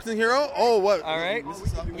 Clarkson hero? Oh, what? All right.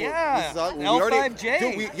 Mississauga. Yeah. Mississauga. We L5J.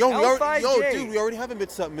 Dude, we already have a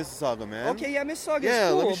Mississauga, man. Okay, yeah, Mississauga's Yeah,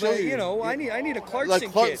 let cool, me show but you. I need a Clarkson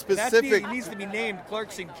Like Clark kid. specific- It needs to be named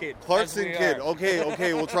Clarkson kid. Clarkson as we kid. are.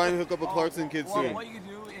 Okay. We'll try and hook up a Clarkson kid Well, soon. what you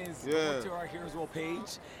do is Go to our Heroes World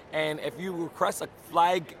page, and if you request a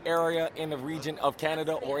flag area in the region of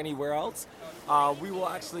Canada or anywhere else, we will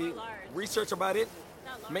actually research about it,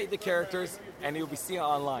 make the characters, and you'll be seeing it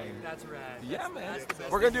online. That's rad. Yeah, man. That's the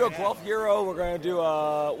best We're going to do a thing Guelph hero. We're going to do,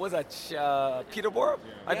 what was that, Peterborough?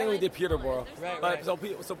 I think we did Peterborough. Right. So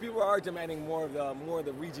people are demanding more of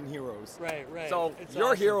the region heroes. Right. So It's your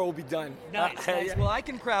awesome. hero will be done. Nice. Well, I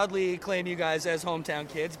can proudly claim you guys as hometown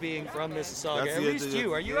kids, being from Mississauga. That's At the- least the-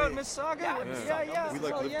 you. Are you yeah. out in Mississauga? Yeah. We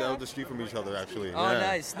like Well, live yeah. down the street from each other, actually. Oh, yeah.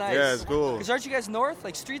 nice. Yeah, it's cool. Because aren't you guys north,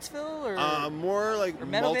 like Streetsville, or More like or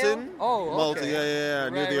Meadowvale? Malton. Oh, okay. Malton, yeah,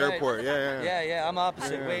 near the Right. airport. Yeah. I'm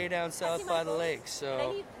opposite, Yeah. way down south by the lake.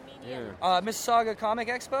 So, Yeah. Mississauga Comic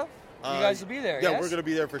Expo. You guys will be there. Yeah, yes? we're gonna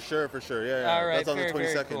be there for sure. Yeah. All right, That's on the very, very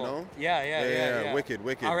 22nd, cool. no? Yeah. Wicked.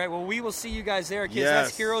 All right, well, we will see you guys there, kids. Yes.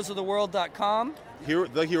 That's heroesoftheworld.com.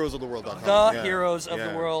 TheHeroesOfTheWorld.com.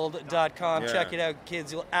 TheHeroesOfTheWorld.com. Yeah. Check it out,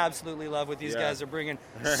 kids. You'll absolutely love what these Yeah. guys are bringing.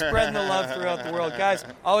 Spreading the love throughout the world. Guys,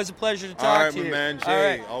 always a pleasure to talk All right, to my you. man, Jay. All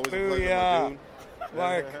right. Always a pleasure, my Booyah. dude.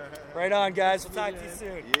 Mark, right on, guys. We'll talk to you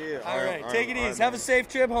soon. Yeah. All right, take it all easy. right, Have a safe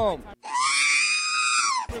trip home.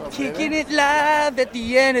 Kicking it live at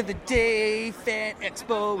the end of the day. Fan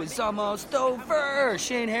Expo is almost over.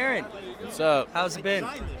 Shane Herron. What's up? How's it been?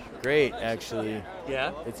 Great, actually.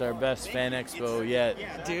 Yeah? It's our best fan expo yet.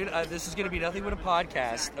 Dude, this is going to be nothing but a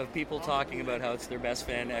podcast of people talking about how it's their best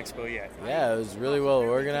fan expo yet. Yeah, it was really well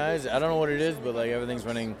organized. I don't know what it is, but like everything's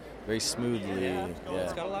running very smoothly. Yeah.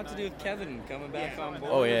 It's got a lot to do with Kevin coming back on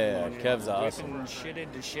board. Oh, yeah. and, Kev's awesome. Whipping shit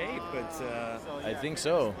into shape, but... I think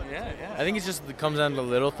so. Yeah. I think it comes down to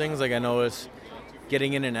little things. Like I notice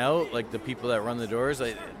getting in and out, like the people that run the doors,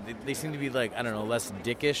 like they seem to be like, I don't know, less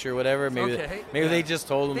dickish or whatever. Maybe they just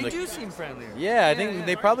told them. They like, do seem friendlier. Yeah, I think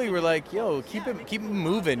they probably were like, yo, keep it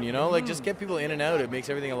moving, you know? Like just get people in and out. It makes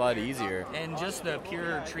everything a lot easier. And just the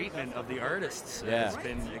pure treatment of the artists has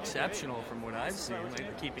been exceptional from what I've seen. Like they're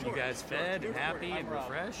keeping you guys fed and happy and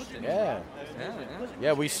refreshed. And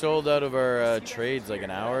Yeah, we sold out of our trades like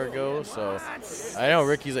an hour ago. So I know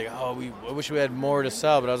Ricky's like, oh, I wish we had more to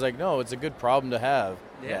sell, but I was like, no, it's a good problem to have.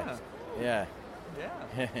 Yeah.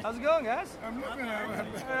 How's it going, guys? I'm looking at it.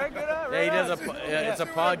 Yeah, he does it's a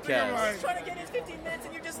podcast. He's trying to get his 15 minutes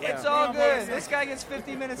and you just It's all good. This guy gets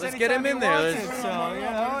 15 minutes Let's anytime get him in he there. wants Let's- it, so, you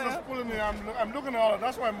know, Just pulling me. I'm looking all.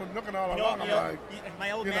 That's why I'm looking all along. I'm like,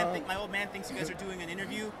 my old man thinks you guys are doing an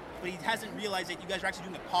interview, but he hasn't realized that you guys are actually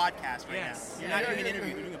doing a podcast right now. You're not doing an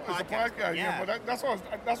interview, you're doing a podcast. It's a podcast, yeah. But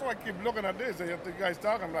that's why I keep looking at this. The guys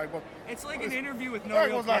talking, I'm like, but it's like an interview with no that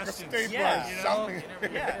real was like questions. a stage Yeah, by you know? something.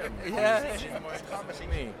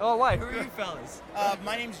 Oh, why? Who are you fellas?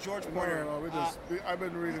 My name's George Porter. I've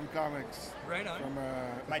been reading comics. Right on. From,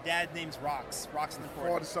 my dad's name's Rocks in the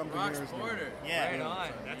Porter. 40-something years now. Yeah. Right on.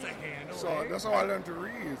 That's a handle. So eh? that's how I learned to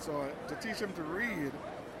read. So to teach him to read,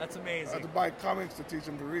 that's I amazing. had to buy comics to teach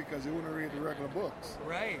him to read because he wouldn't read the regular books.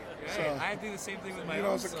 Right. So, I do the same thing with my You know,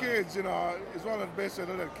 own as a son. kids, you know, it's one of the best things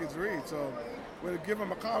that kids read. So when you give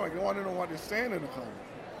them a comic, they want to know what they're saying in the comic.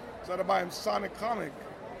 So I had to buy him Sonic comic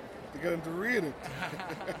to get him to read it.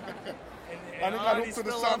 And I he look to the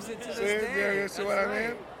still sun. loves it to this See, day. yeah, see what I That's mean?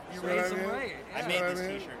 right. You See what raised I him mean? right. I Yeah. made this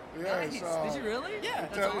mean? t-shirt. Yeah, Nice. so Did you really? Yeah.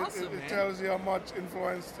 That's awesome, it man. tells you how much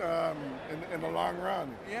influence in the long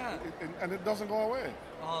run. Yeah. And it doesn't go away.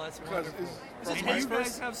 Oh, that's Because wonderful. it's And my you guys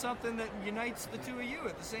first- have something that unites the two of you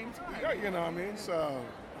at the same time. Yeah, you know what I mean? So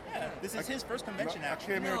Yeah, this is his first convention, I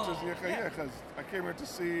actually. came here No. because I came here to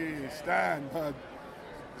see Stan, but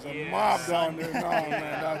there's a Yeah. mob down there. No,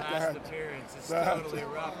 man, Last appearance. It's totally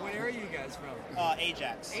rough. Where are you guys from?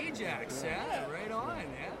 Ajax. Ajax, yeah. Right on,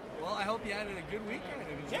 yeah. Well, I hope you had a good weekend.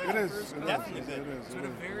 Yeah, It is. First It time. is. It is. It's been a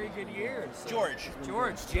very good year. So.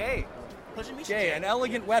 George. Jay. Pleasure to meet you, Jay, Jay. an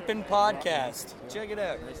Elegant Weapon podcast. Check it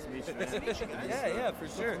out. Nice to meet you. Yeah, for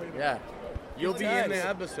sure. Yeah. You'll be in Nice. the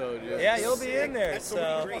episode. Yeah, you'll be in there.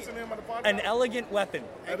 So, What's the name of the podcast? an elegant weapon.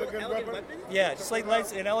 Elegant Weapon? Yeah, just like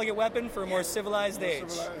an elegant weapon for a more civilized age.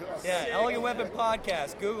 Yeah, Elegant Weapon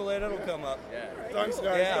podcast. Google it; it'll come up. Thanks,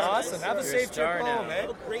 guys. Yeah, awesome. Have a safe trip home, man. Have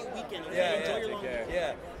a great weekend. Yeah, Enjoy your long weekend.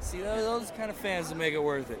 yeah. See, those kind of fans that make it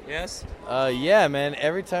worth it. Yes. Yeah, man.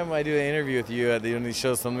 Every time I do an interview with you at the end of the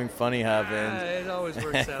show, something funny happens. It always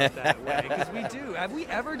works out that way because we do. Have we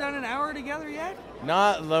ever done an hour together yet?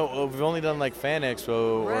 We've only done like Fan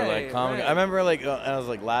Expo or Right, like comic. right. I remember like I was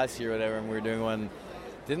like last year or whatever, and we were doing one.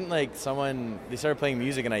 Didn't like they started playing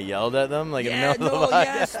music and I yelled at them like in the Yeah, middle of no, the line.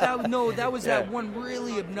 yes, that was Yeah. that one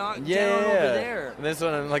really obnoxious Yeah, down yeah, over yeah. there. And this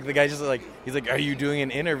one, like the guy just like he's like, "Are you doing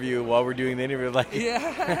an interview while we're doing the interview?" Like,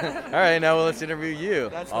 Yeah. all right, now let's interview you.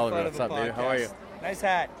 That's the Oliver, fun what's of up, a dude? How are you? podcast. Nice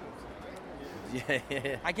hat.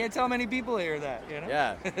 Yeah. I can't tell many people hear that, you know?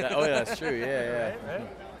 Yeah. That's true. Yeah. Right?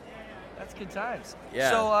 That's good times.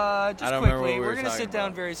 Yeah. So just quickly, we're going to sit down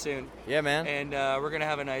about. very soon. Yeah, man. And we're going to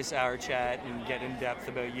have a nice hour chat and get in depth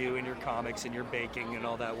about you and your comics and your baking and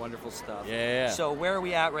all that wonderful stuff. Yeah. So where are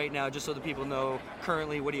we at right now, just so the people know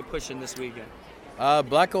currently what are you pushing this weekend?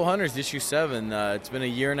 Black Hole Hunters issue 7. It's been a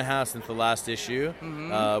year and a half since the last issue.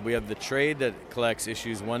 Mm-hmm. We have the trade that collects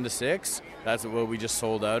issues 1 to 6. That's what we just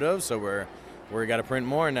sold out of. So we're got to print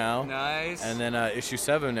more now. Nice. And then issue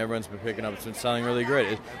 7, everyone's been picking up. It's been selling really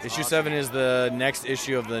great. Issue 7 is the next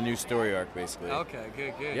issue of the new story arc, basically. Okay,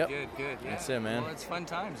 good. Yep. Good. Yeah. That's it, man. Well, it's fun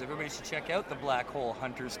times. Everybody should check out the Black Hole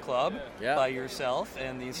Hunters Club Yeah. by yourself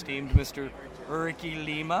and the esteemed Mr. Ricky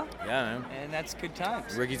Lima. Yeah, man. And that's good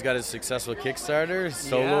times. Ricky's got his successful Kickstarter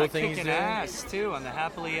solo thing he's kicking doing. ass too on the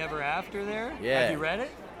Happily Ever After there. Yeah. Have you read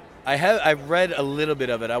it? I've read a little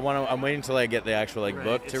bit of it. I'm waiting until I get the actual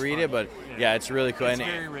book to read it, but yeah, it's really cool. It's And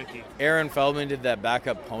very Ricky. Aaron Feldman did that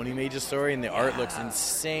backup Pony Mage story, and the art looks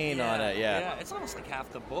insane on it. Yeah. It's almost like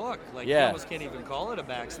half the book. Like Yeah. you almost can't even call it a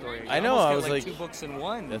backstory. You I know. almost I get, was like like, 2 books in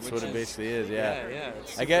one. That's which what it is- basically is. Yeah.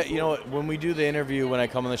 It's I get. super You know, when we do the interview, when I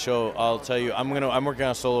come on the show, I'll tell you I'm working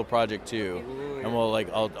on a solo project too, and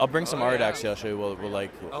I'll bring some art. yeah. Actually, I'll show you. We'll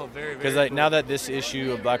like. Oh, very, Because very now that this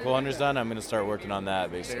issue of Black Hole Hunter's done, I'm gonna start working on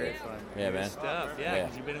that basically. Very fun. Yeah, Good man. stuff. Yeah,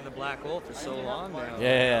 because you've been in the black hole for so long now.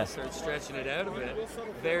 Yeah. Start stretching it out a bit.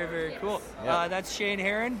 Very, very cool. Yeah. That's Shane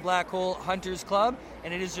Heron, Black Hole Hunters Club,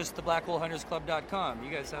 and it is just the blackholehuntersclub.com.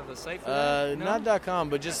 You guys have the site for that? No? Not .com,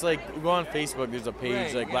 but just like go on Facebook. There's a page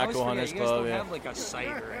Right. like Yeah, I Black always Hole forget, Hunters you guys Club. don't Yeah. have like a site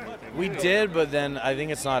or anything. We did, but then I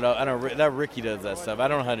think it's not. That Ricky does that stuff. I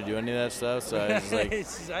don't know how to do any of that stuff, so I was like,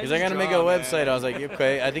 It's just- I he's like, just I'm gonna make a draw, website. man. I was like,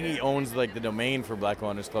 okay. I think he owns like the domain for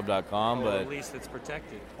blackhuntersclub.com, Well, but at least it's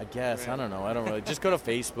protected. I guess Right. I don't know. I don't really. Just go to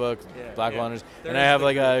Facebook, Yeah, Black yeah. Hunters, There and I is have the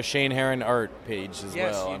like group. a Shane Heron art page as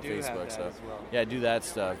Yes, well you on do have Facebook. that So as well. yeah, do that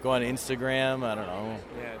stuff. Go on Instagram. I don't know.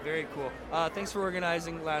 Yeah, very cool. Thanks for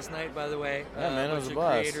organizing last night, by the way. Yeah, man, it a was bunch a of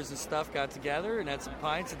blast. creators and stuff got together and had some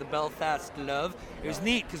pints at the Belfast Love. It was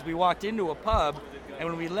neat because we walked into a pub, and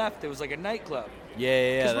when we left, it was like a nightclub.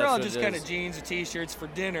 Yeah. Because we're that's all what just it kind is. of jeans and t-shirts for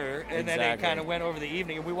dinner, and then it Exactly. kind of went over the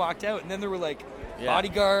evening, and we walked out, and then there were like Yeah.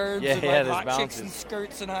 bodyguards Yeah, and yeah, like there's hot chicks bouncers. and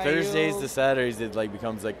skirts and high Thursdays heels. to Saturdays, it like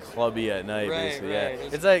becomes like clubby at night, Right, basically. right. Yeah,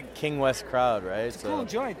 it's like King West crowd, right? It's a cool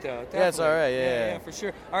joint, though. Yeah, it's all right. definitely. Yeah, yeah, for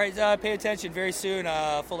sure. All right, pay attention. Very soon,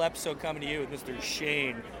 full episode coming to you with Mr.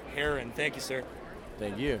 Shane Heron. Thank you, sir.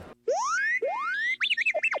 Thank you.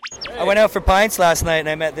 I went out for pints last night and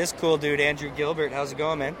I met this cool dude, Andrew Gilbert. How's it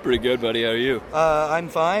going, man? Pretty good, buddy. How are you? I'm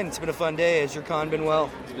fine. It's been a fun day. Has your con been well?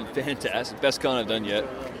 It's been fantastic. Best con I've done yet.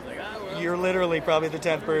 You're literally probably the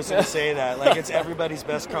 10th person to say that. Like, it's everybody's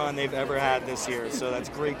best con they've ever had this year. So that's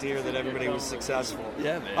great to hear that everybody was successful.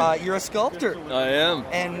 Yeah, man. You're a sculptor. I am.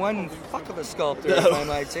 And one fuck of a sculptor, if I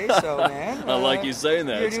might say so, man. I like you saying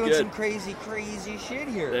that. You're It's doing good. some crazy have you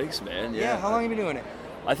been doing it? Thanks, man. Yeah, how long have you been doing it?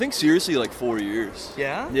 I think seriously like 4 years.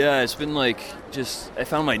 Yeah? Yeah, it's been like just I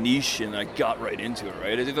found my niche and I got right into it,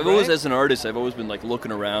 right? I've always, as an artist, I've always been like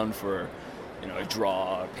looking around for, you know, I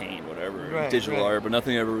draw, paint, whatever, digital art, but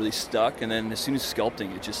nothing ever really stuck. And then as soon as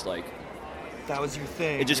sculpting, it just like that was your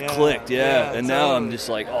thing. it just yeah. clicked, yeah. And now I'm totally. just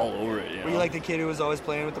like all over it. You Were know? you like the kid who was always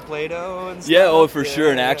playing with the Play-Doh and stuff? Yeah, oh for Yeah, sure,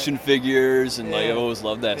 and yeah. action figures, and like Yeah. I've always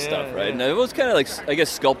loved that Yeah, stuff, right? yeah. And it was kind of like I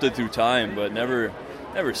guess sculpted through time, but never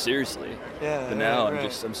seriously. Yeah, But now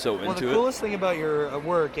right. I'm so Well, into the it. coolest thing about your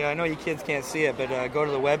work, I know you kids can't see it, but go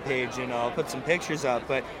to the webpage and I'll put some pictures up.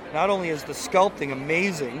 But not only is the sculpting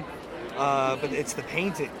amazing, but it's the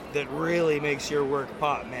painting that really makes your work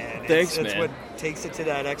pop, man. Thanks, it's man. what takes it to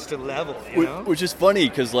that extra level, you know? Which is funny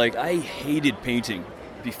because like I hated painting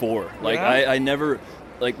before. Like Yeah? I never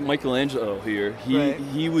like Michelangelo here.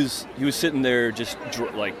 He was sitting there just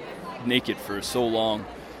like naked for so long,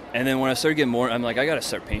 and then when I started getting more, I'm like I got to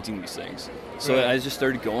start painting these things. So Right. I just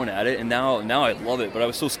started going at it, and now I love it. But I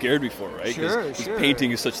was so scared before, right? Sure.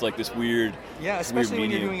 Painting is such like this weird. Yeah, especially when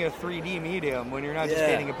weird you're medium. doing a 3D medium, when you're not just Yeah.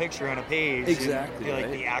 painting a picture on a page. Exactly, Like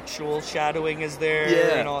right? the actual shadowing is there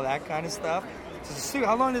Yeah. and all that kind of stuff. So, Stu,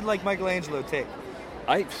 how long did like Michelangelo take?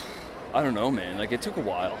 I don't know, man. Like it took a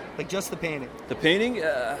while. Like just the painting? The painting,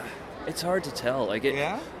 it's hard to tell. Like it,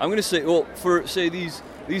 Yeah? I'm gonna say, well, for say these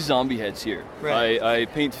zombie heads here, Right. I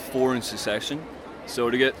paint 4 in succession. So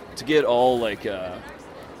to get all like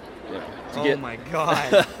Oh my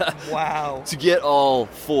God! Wow. To get all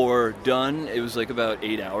 4 done, it was like about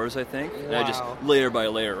 8 hours, I think. And I just layer by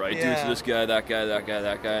layer, right? Do it to this guy, that guy, that guy,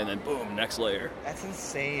 that guy, and then boom, next layer. That's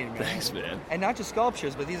insane, man. Thanks, man. And not just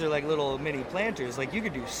sculptures, but these are like little mini planters. Like you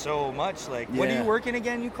could do so much. Like what are you working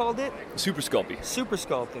again? You called it Super Sculpey. Super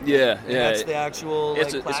Sculpting. Yeah, and that's the actual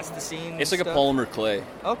plasticine. It's like stuff? a polymer clay.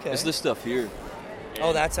 Okay. It's this stuff here.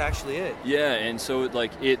 Oh, that's actually it. Yeah, and so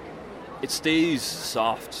it stays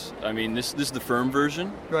soft. I mean, this is the firm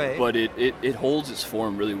version, right? But it holds its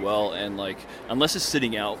form really well, and like unless it's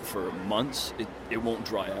sitting out for months, it won't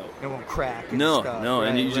dry out. It won't crack. And no, stuff. no, right,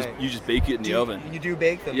 and right. you just bake it in the oven. You do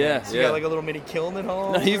bake them. Yeah, so you got like a little mini kiln at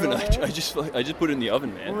home. Not even. I just put it in the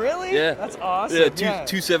oven, man. Really? Yeah, that's awesome. Yeah,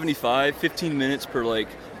 275, 15 minutes per like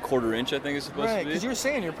quarter inch, I think it's supposed to be. Right, because you were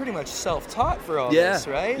saying you're pretty much self-taught for all Yeah, this,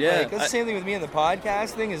 right? yeah. Like, that's the same thing with me in the podcast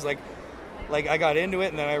thing is like I got into it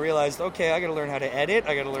and then I realized, okay, I got to learn how to edit,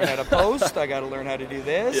 I got to learn how to post, I got to learn how to do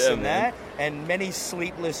this and that, and many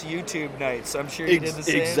sleepless YouTube nights. I'm sure you did the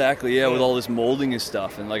same. Exactly, yeah, with all this molding and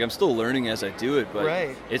stuff, and like I'm still learning as I do it, but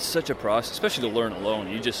it's such a process, especially to learn alone.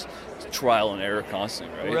 You just trial and error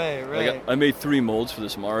constantly, right? Right. Like I made 3 molds for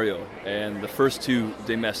this Mario, and the first 2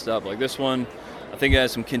 they messed up. Like this one, I think it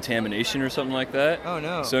has some contamination or something like that. Oh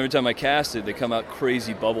no! So every time I cast it, they come out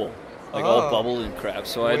crazy bubble, like all bubble and crap.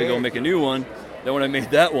 So I had to go make a new one. Then when I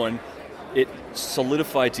made that one, it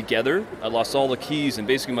solidified together. I lost all the keys, and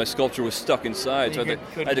basically my sculpture was stuck inside. So I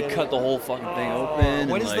had to cut the whole fucking thing open.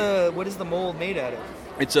 What is the mold made out of?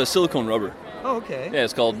 It's a silicone rubber. Oh, okay. Yeah,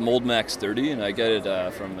 it's called Mold Max 30, and I get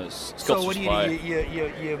it from the Sculpture So what do Supply.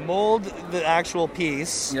 you mold the actual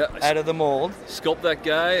piece out of the mold? Sculpt that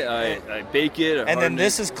guy. I bake it. I and then harden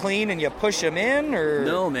this it. is clean, and you push them in, or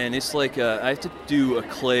No, man. It's like I have to do a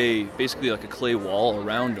clay, basically like a clay wall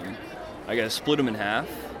around them. I got to split them in half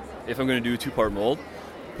if I'm going to do a 2-part mold.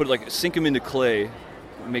 Sink them into clay,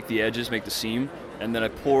 make the edges, make the seam, and then I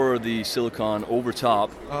pour the silicone over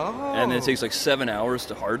top. Oh. And then it takes like 7 hours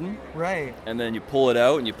to harden. Right. And then you pull it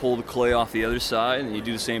out and you pull the clay off the other side, and you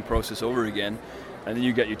do the same process over again. And then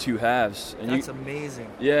you got your 2 halves. And That's amazing.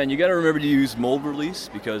 Yeah, and you got to remember to use mold release,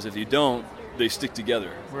 because if you don't, they stick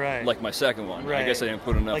together. Right. Like my second one. Right. I guess I didn't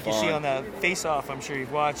put enough like you on. see on the Face Off, I'm sure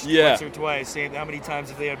you've watched once or twice. Saying how many times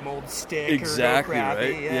have they had mold stick exactly, or go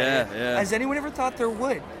crappy? right? Yeah. Has anyone ever thought there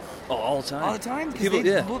would? Oh, all the time. All the time?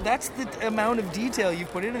 People, That's the amount of detail you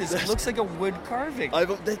put into this. It looks like a wood carving.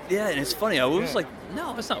 And it's funny. I was like,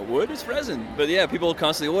 no, it's not wood, it's resin. But yeah, people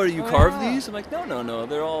constantly, what, do you carve these? I'm like, no,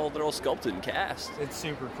 they're all sculpted and cast. It's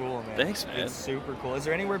super cool, man. Thanks, man. It's super cool. Is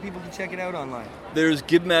there anywhere people can check it out online? There's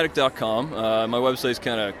Gibmatic.com. My website's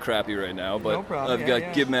kind of crappy right now, but no problem. I've got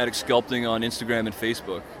Gibmatic Sculpting on Instagram and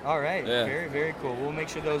Facebook. All right. Yeah. Very, very cool. We'll make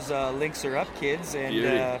sure those links are up, kids.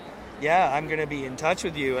 And I'm going to be in touch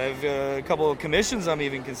with you. I have a couple of commissions I'm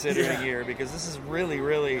even considering here, because this is really,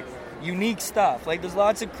 really unique stuff. Like, there's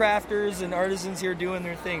lots of crafters and artisans here doing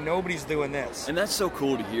their thing. Nobody's doing this. And that's so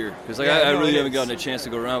cool to hear, because I really haven't gotten a chance to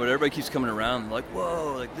go around, but everybody keeps coming around like,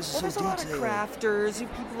 whoa, like this is so detailed. There's a lot of crafters,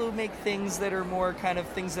 people who make things that are more kind of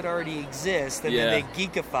things that already exist, and then they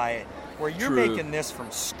geekify it. Where you're making this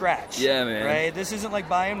from scratch. Yeah, man. Right? This isn't like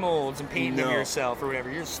buying molds and painting them yourself or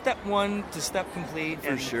whatever. You're step 1 to step complete.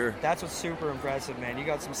 For sure. That's what's super impressive, man. You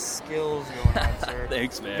got some skills going on, sir.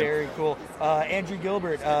 Thanks, man. Very cool. Andrew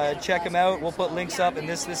Gilbert, check him out. We'll put links up and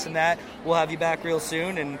this, and that. We'll have you back real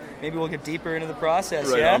soon, and maybe we'll get deeper into the process.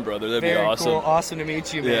 Right on, brother. That'd be awesome. Very cool. Awesome to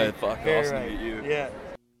meet you, man. Yeah, awesome to meet you. Yeah.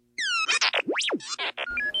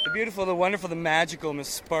 The beautiful, the wonderful, the magical Miss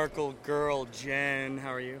Sparkle Girl, Jen.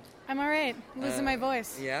 How are you? I'm all right. Losing my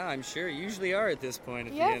voice. Yeah, I'm sure. You usually are at this point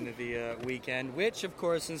at the end of the weekend, which, of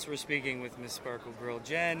course, since we're speaking with Miss Sparkle Girl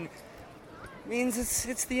Jen, means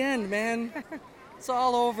it's the end, man. It's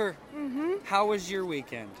all over. Mm-hmm. How was your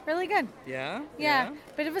weekend? Really good. Yeah? Yeah.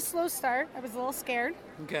 Bit of a slow start. I was a little scared.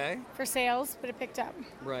 Okay. For sales, but it picked up.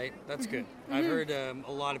 Right. That's good. I've heard a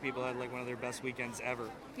lot of people had like one of their best weekends ever.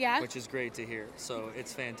 Yeah. Which is great to hear. So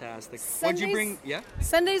it's fantastic. Sundays, What'd you bring? Yeah.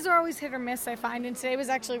 Sundays are always hit or miss, I find, and today was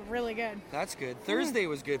actually really good. That's good. Thursday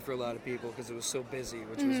was good for a lot of people because it was so busy,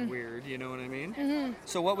 which was weird. You know what I mean?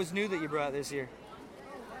 So what was new that you brought this year?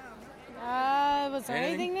 Was there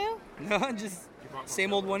anything new? No, just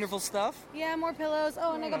same old wonderful stuff? Yeah, more pillows.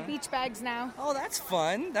 Oh, and I got beach bags now. Oh, that's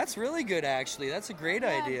fun. That's really good, actually. That's a great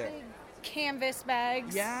idea. Big canvas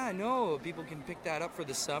bags. Yeah, no, people can pick that up for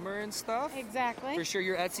the summer and stuff. Exactly. For sure,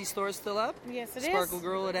 your Etsy store is still up? Yes, it Sparkle is.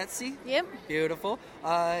 Girl at Etsy? Yep. Beautiful.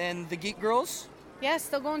 And the Geek Girls? Yeah,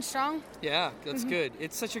 still going strong. Yeah, that's good.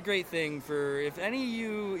 It's such a great thing for if any of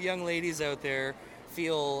you young ladies out there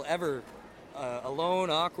feel ever alone,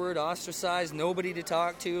 awkward, ostracized, nobody to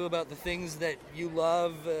talk to about the things that you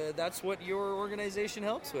love, that's what your organization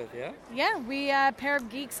helps with, yeah? Yeah, we pair up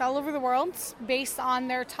geeks all over the world based on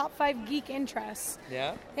their top 5 geek interests.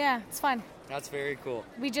 Yeah? Yeah, it's fun. That's very cool.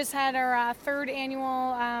 We just had our 3rd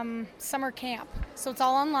annual summer camp, so it's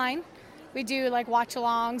all online. We do like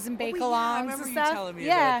watch-alongs and bake-alongs I remember and you stuff. telling me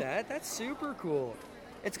about that. That's super cool.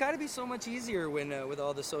 It's got to be so much easier when with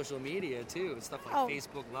all the social media too, stuff like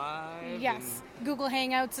Facebook Live. Yes, Google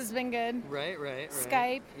Hangouts has been good. Right.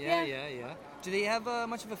 Skype. Yeah. Do they have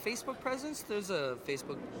much of a Facebook presence? There's a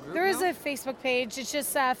Facebook group. There is a Facebook page. It's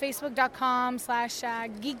just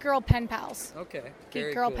facebook.com/Geek Girl Pen Pals. Okay.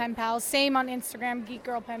 Geek Girl Pen Pals. Same on Instagram, Geek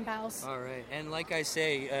Girl Pen Pals. All right. And like I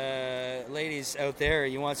say, ladies out there,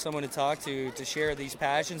 you want someone to talk to share these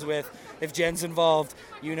passions with. If Jen's involved,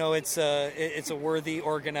 you know it's a worthy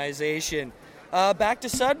organization. Back to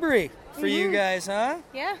Sudbury for you guys, huh?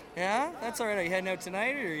 Yeah. Yeah? That's all right. Are you heading out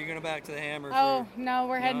tonight, or are you going to back to the Hammer? Oh, no,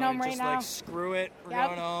 we're heading home right just now. Like, screw it. We're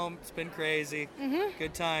going home. It's been crazy. Mm-hmm.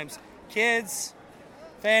 Good times. Kids,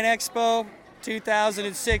 Fan Expo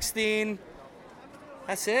 2016.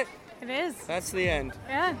 That's it. It is. That's the end.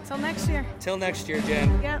 Yeah, till next year. Till next year,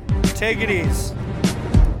 Jen. Yep. Take it easy.